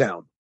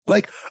 Chinatown,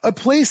 like a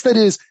place that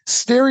is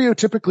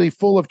stereotypically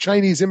full of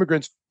Chinese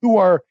immigrants who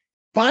are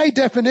by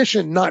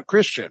definition not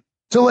Christian,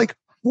 to like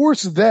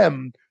force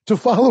them to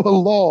follow a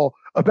law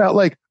about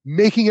like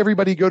making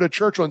everybody go to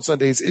church on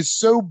Sundays is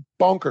so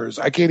bonkers.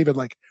 I can't even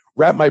like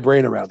wrap my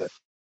brain around it.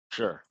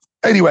 Sure.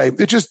 Anyway,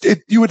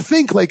 you would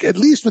think like, at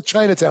least with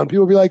Chinatown,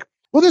 people would be like,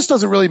 well, this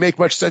doesn't really make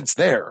much sense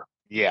there.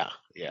 Yeah.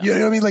 Yeah. You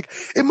know what I mean? Like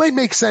it might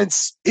make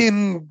sense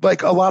in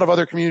like a lot of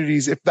other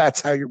communities if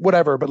that's how you're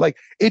whatever, but like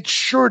it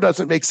sure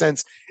doesn't make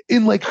sense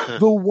in like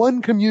the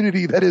one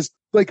community that is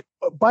like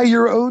by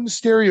your own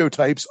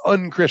stereotypes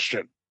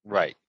unchristian.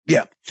 Right.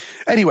 Yeah.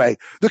 Anyway,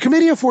 the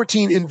Committee of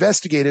 14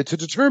 investigated to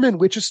determine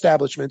which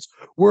establishments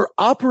were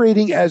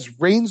operating as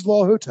Raines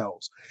Law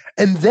hotels.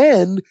 And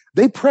then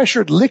they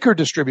pressured liquor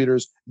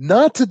distributors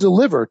not to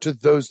deliver to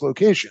those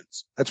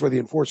locations. That's where the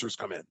enforcers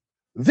come in.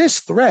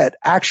 This threat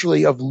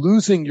actually of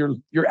losing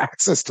your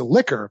access to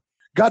liquor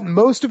got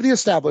most of the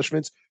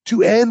establishments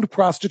to end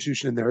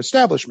prostitution in their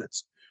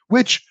establishments,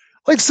 which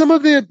like some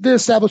of the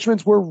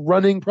establishments were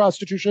running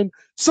prostitution.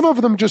 Some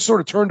of them just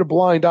sort of turned a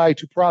blind eye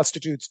to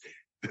prostitutes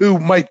who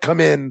might come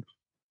in,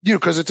 you know,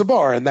 because it's a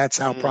bar and that's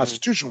how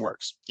prostitution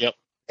works. Yep.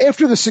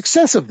 After the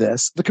success of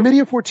this, the Committee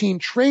of 14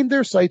 trained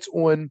their sights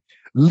on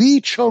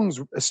Li Chung's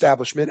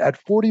establishment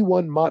at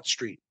 41 Mott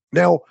Street.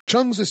 Now,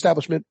 Chung's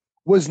establishment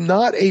was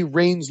not a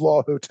Raines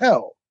Law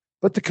hotel,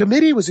 but the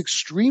committee was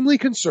extremely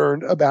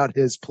concerned about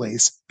his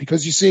place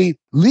because, you see,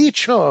 Li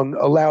Chung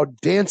allowed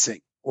dancing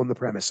on the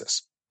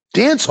premises.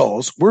 Dance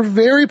halls were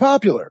very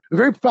popular, a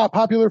very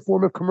popular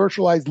form of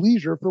commercialized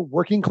leisure for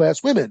working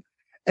class women.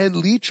 And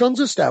Li Chung's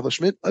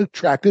establishment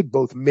attracted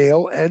both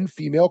male and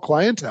female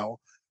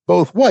clientele,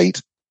 both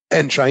white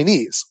and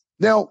Chinese.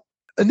 Now,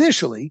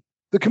 initially,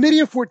 the Committee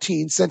of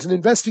 14 sent an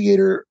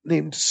investigator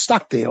named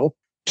Stockdale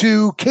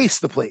to case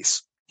the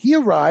place. He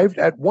arrived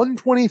at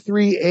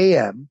 1:23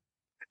 a.m.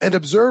 and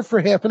observed for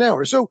half an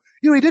hour. So,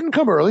 you know, he didn't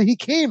come early. He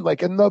came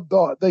like in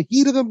the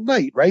heat of the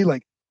night, right?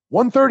 Like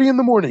 1:30 in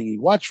the morning. He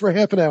watched for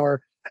half an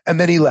hour and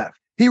then he left.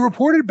 He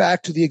reported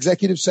back to the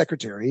executive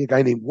secretary, a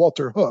guy named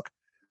Walter Hook,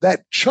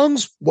 that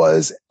Chung's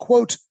was,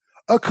 quote,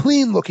 a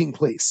clean-looking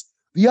place.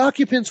 The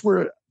occupants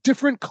were a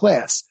different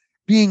class,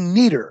 being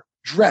neater,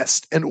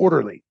 dressed, and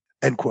orderly,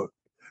 end quote.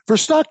 For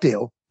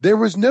Stockdale, there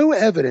was no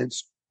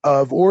evidence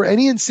of or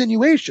any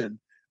insinuation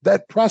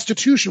that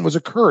prostitution was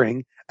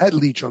occurring at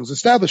Li Chung's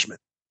establishment.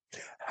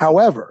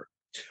 However,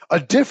 a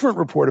different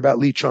report about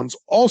Li Chung's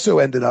also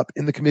ended up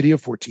in the Committee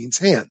of 14's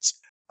hands.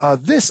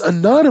 This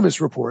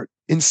anonymous report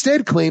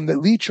instead claimed that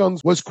Li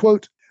Chung's was,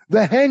 quote,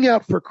 the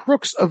hangout for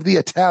crooks of the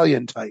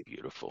Italian type.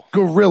 Beautiful.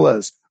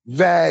 Gorillas,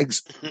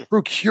 vags,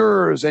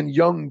 procurers, and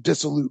young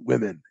dissolute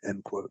women,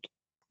 end quote.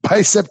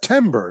 By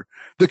September,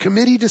 the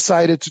committee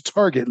decided to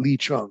target Lee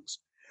Chung's.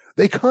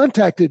 They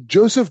contacted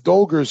Joseph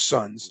Dolger's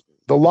sons,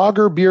 the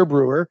lager beer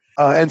brewer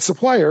and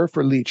supplier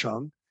for Lee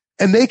Chung,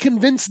 and they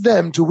convinced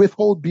them to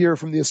withhold beer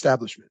from the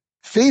establishment.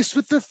 Faced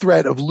with the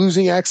threat of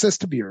losing access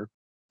to beer,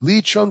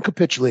 Lee Chung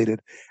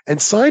capitulated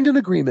and signed an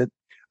agreement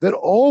that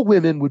all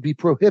women would be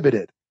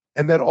prohibited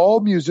and that all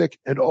music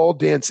and all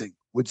dancing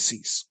would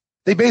cease.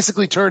 They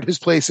basically turned his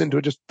place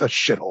into just a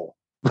shithole.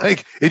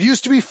 Like, it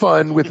used to be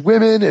fun with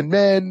women and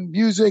men,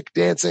 music,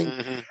 dancing,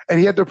 and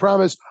he had to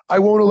promise, I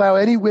won't allow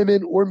any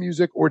women or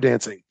music or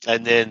dancing.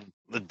 And then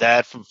the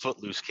dad from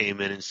Footloose came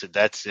in and said,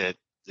 that's it.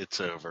 It's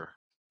over.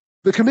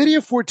 The Committee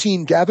of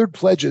 14 gathered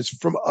pledges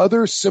from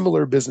other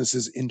similar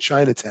businesses in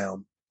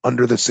Chinatown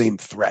under the same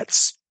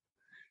threats.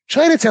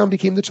 Chinatown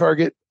became the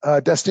target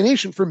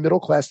destination for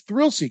middle-class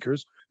thrill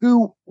seekers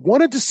who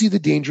wanted to see the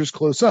dangers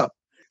close up.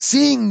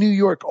 Seeing New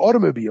York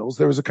automobiles,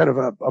 there was a kind of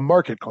a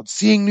market called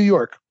Seeing New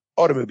York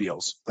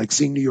automobiles, like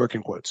Seeing New York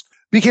in quotes,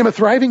 became a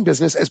thriving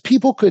business as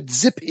people could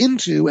zip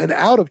into and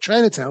out of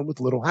Chinatown with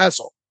little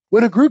hassle.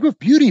 When a group of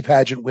beauty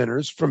pageant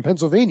winners from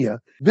Pennsylvania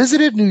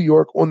visited New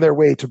York on their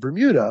way to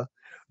Bermuda,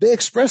 they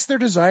expressed their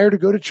desire to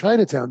go to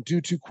Chinatown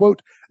due to,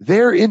 quote,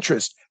 their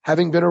interest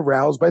having been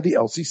aroused by the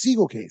Elsie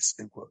Sigel case,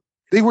 end quote.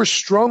 They were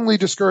strongly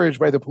discouraged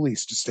by the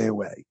police to stay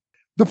away.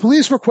 The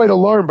police were quite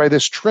alarmed by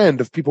this trend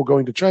of people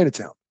going to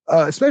Chinatown,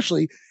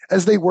 especially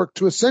as they worked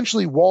to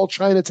essentially wall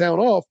Chinatown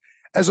off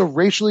as a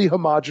racially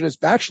homogenous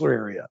bachelor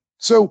area.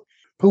 So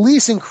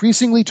police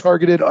increasingly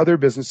targeted other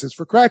businesses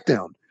for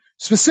crackdown,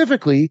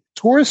 specifically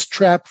tourist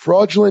trap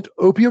fraudulent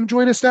opium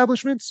joint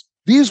establishments.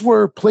 These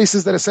were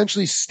places that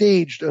essentially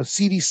staged a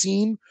seedy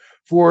scene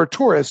for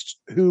tourists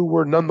who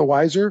were none the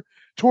wiser.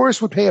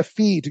 Tourists would pay a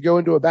fee to go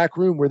into a back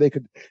room where they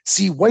could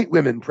see white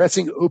women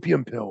pressing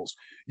opium pills,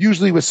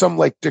 usually with some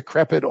like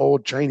decrepit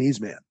old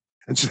Chinese man.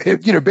 And so,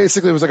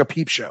 basically it was like a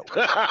peep show.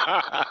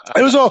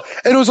 It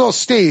was all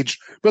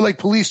staged, but like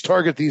police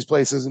target these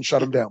places and shut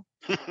them down.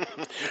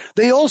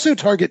 They also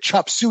target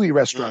chop suey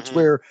restaurants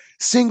where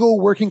single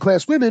working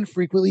class women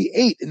frequently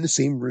ate in the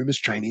same room as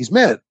Chinese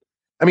men.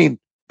 I mean,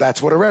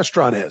 that's what a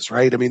restaurant is,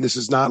 right? I mean, this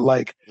is not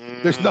like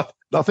there's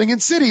nothing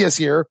insidious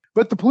here,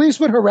 but the police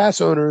would harass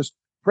owners,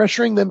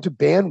 pressuring them to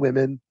ban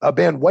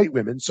white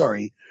women,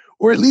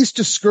 or at least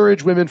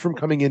discourage women from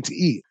coming in to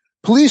eat.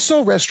 Police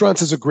saw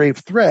restaurants as a grave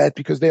threat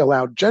because they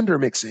allowed gender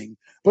mixing,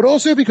 but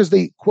also because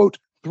they, quote,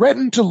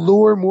 threatened to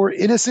lure more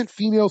innocent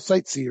female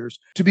sightseers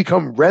to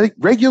become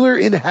regular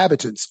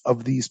inhabitants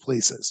of these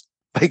places.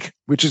 Like,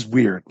 which is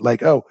weird.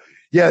 Like, oh,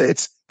 yeah,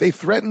 they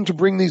threatened to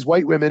bring these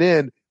white women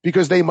in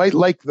because they might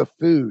like the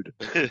food.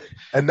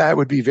 And that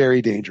would be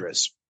very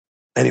dangerous.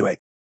 Anyway,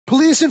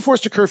 police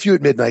enforced a curfew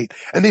at midnight,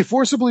 and they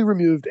forcibly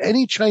removed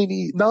any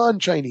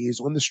non-Chinese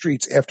on the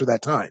streets after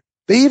that time.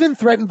 They even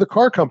threatened the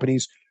car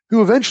companies,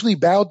 who eventually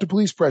bowed to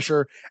police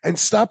pressure and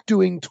stopped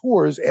doing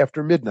tours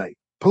after midnight.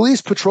 Police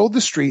patrolled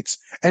the streets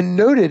and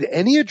noted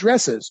any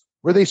addresses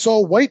where they saw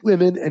white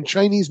women and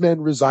Chinese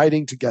men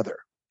residing together.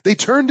 They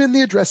turned in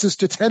the addresses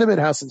to tenement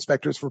house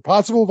inspectors for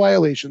possible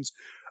violations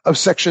of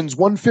sections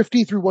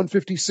 150 through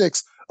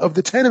 156 of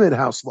the tenement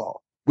house law,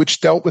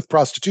 which dealt with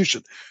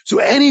prostitution. So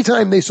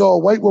anytime they saw a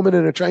white woman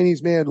and a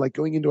Chinese man like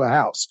going into a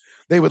house,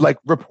 they would like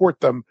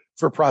report them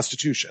for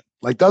prostitution.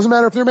 Like, doesn't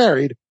matter if they're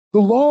married. The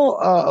law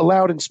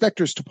allowed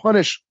inspectors to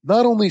punish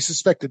not only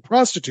suspected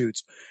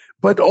prostitutes,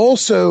 but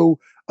also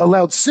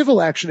allowed civil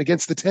action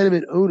against the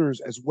tenement owners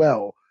as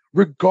well.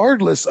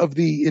 Regardless of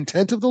the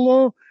intent of the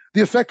law,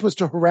 the effect was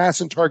to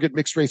harass and target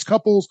mixed-race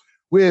couples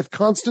with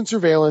constant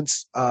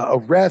surveillance,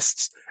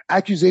 arrests,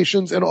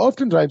 accusations, and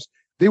oftentimes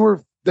there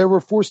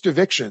were forced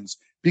evictions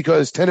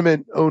because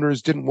tenement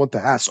owners didn't want the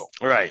hassle.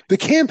 Right. The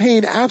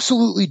campaign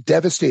absolutely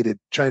devastated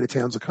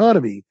Chinatown's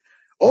economy,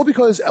 all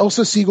because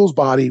Elsie Sigel's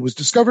body was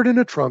discovered in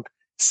a trunk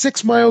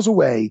 6 miles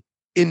away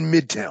in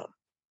Midtown.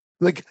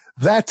 Like,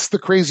 that's the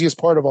craziest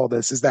part of all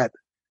this, is that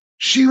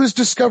she was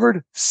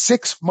discovered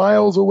 6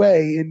 miles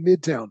away in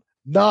Midtown,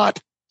 not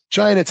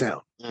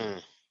Chinatown.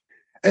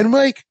 And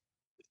Mike,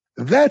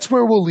 that's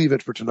where we'll leave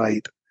it for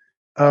tonight.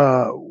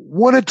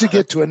 Wanted to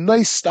get to a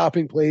nice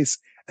stopping place,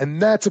 and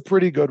that's a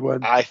pretty good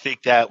one. I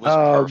think that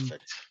was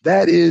perfect.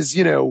 That is,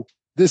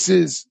 this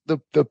is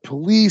the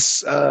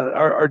police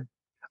are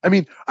I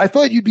mean, I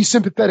thought you'd be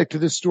sympathetic to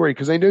this story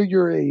because I know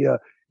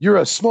you're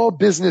a small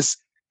business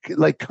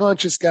like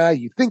conscious guy.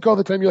 You think all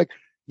the time. You're like,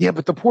 yeah,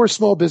 but the poor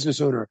small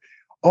business owner.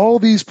 All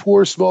these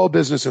poor small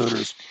business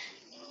owners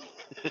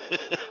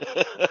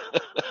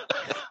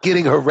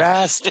getting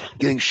harassed,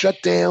 getting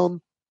shut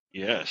down.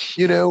 Yes.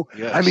 Yes.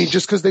 I mean,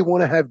 just because they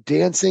want to have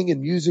dancing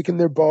and music in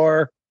their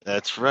bar.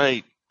 That's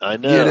right. I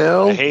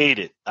know. I hate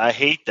it. I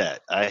hate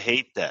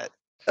that.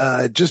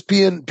 Just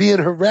being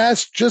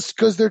harassed just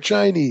because they're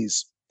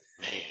Chinese.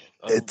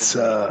 Man, it's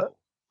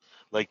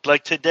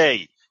like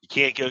today, you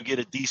can't go get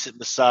a decent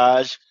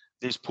massage.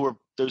 Those poor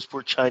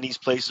Chinese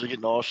places are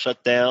getting all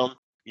shut down,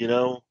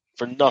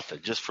 for nothing.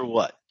 Just for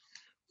what?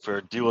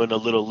 for doing a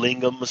little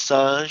lingam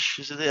massage.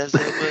 Is that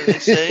what they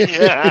say?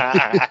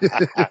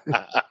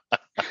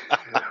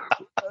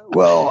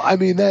 Well, I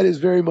mean, that is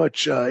very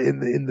much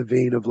in the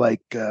vein of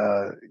like,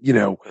 who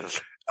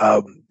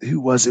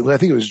was it? Well, I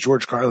think it was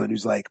George Carlin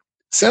who's like,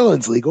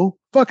 selling's legal,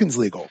 fucking's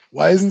legal.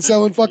 Why isn't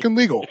selling fucking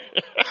legal?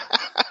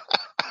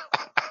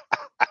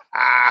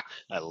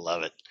 I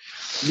love it.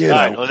 All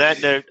right. On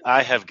that note,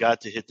 I have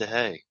got to hit the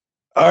hay.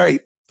 All right,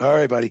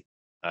 buddy.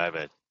 All right,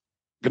 man.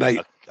 Good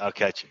night. I'll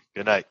catch you.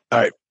 Good night. All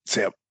right,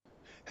 Sam.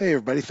 Hey,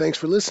 everybody. Thanks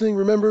for listening.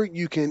 Remember,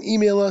 you can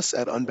email us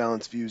at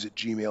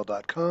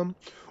unbalancedviews@gmail.com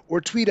or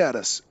tweet at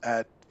us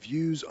at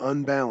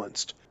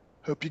viewsunbalanced.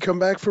 Hope you come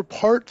back for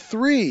part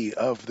 3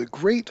 of the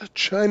Great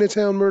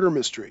Chinatown Murder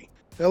Mystery.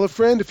 Tell a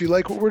friend if you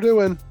like what we're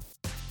doing.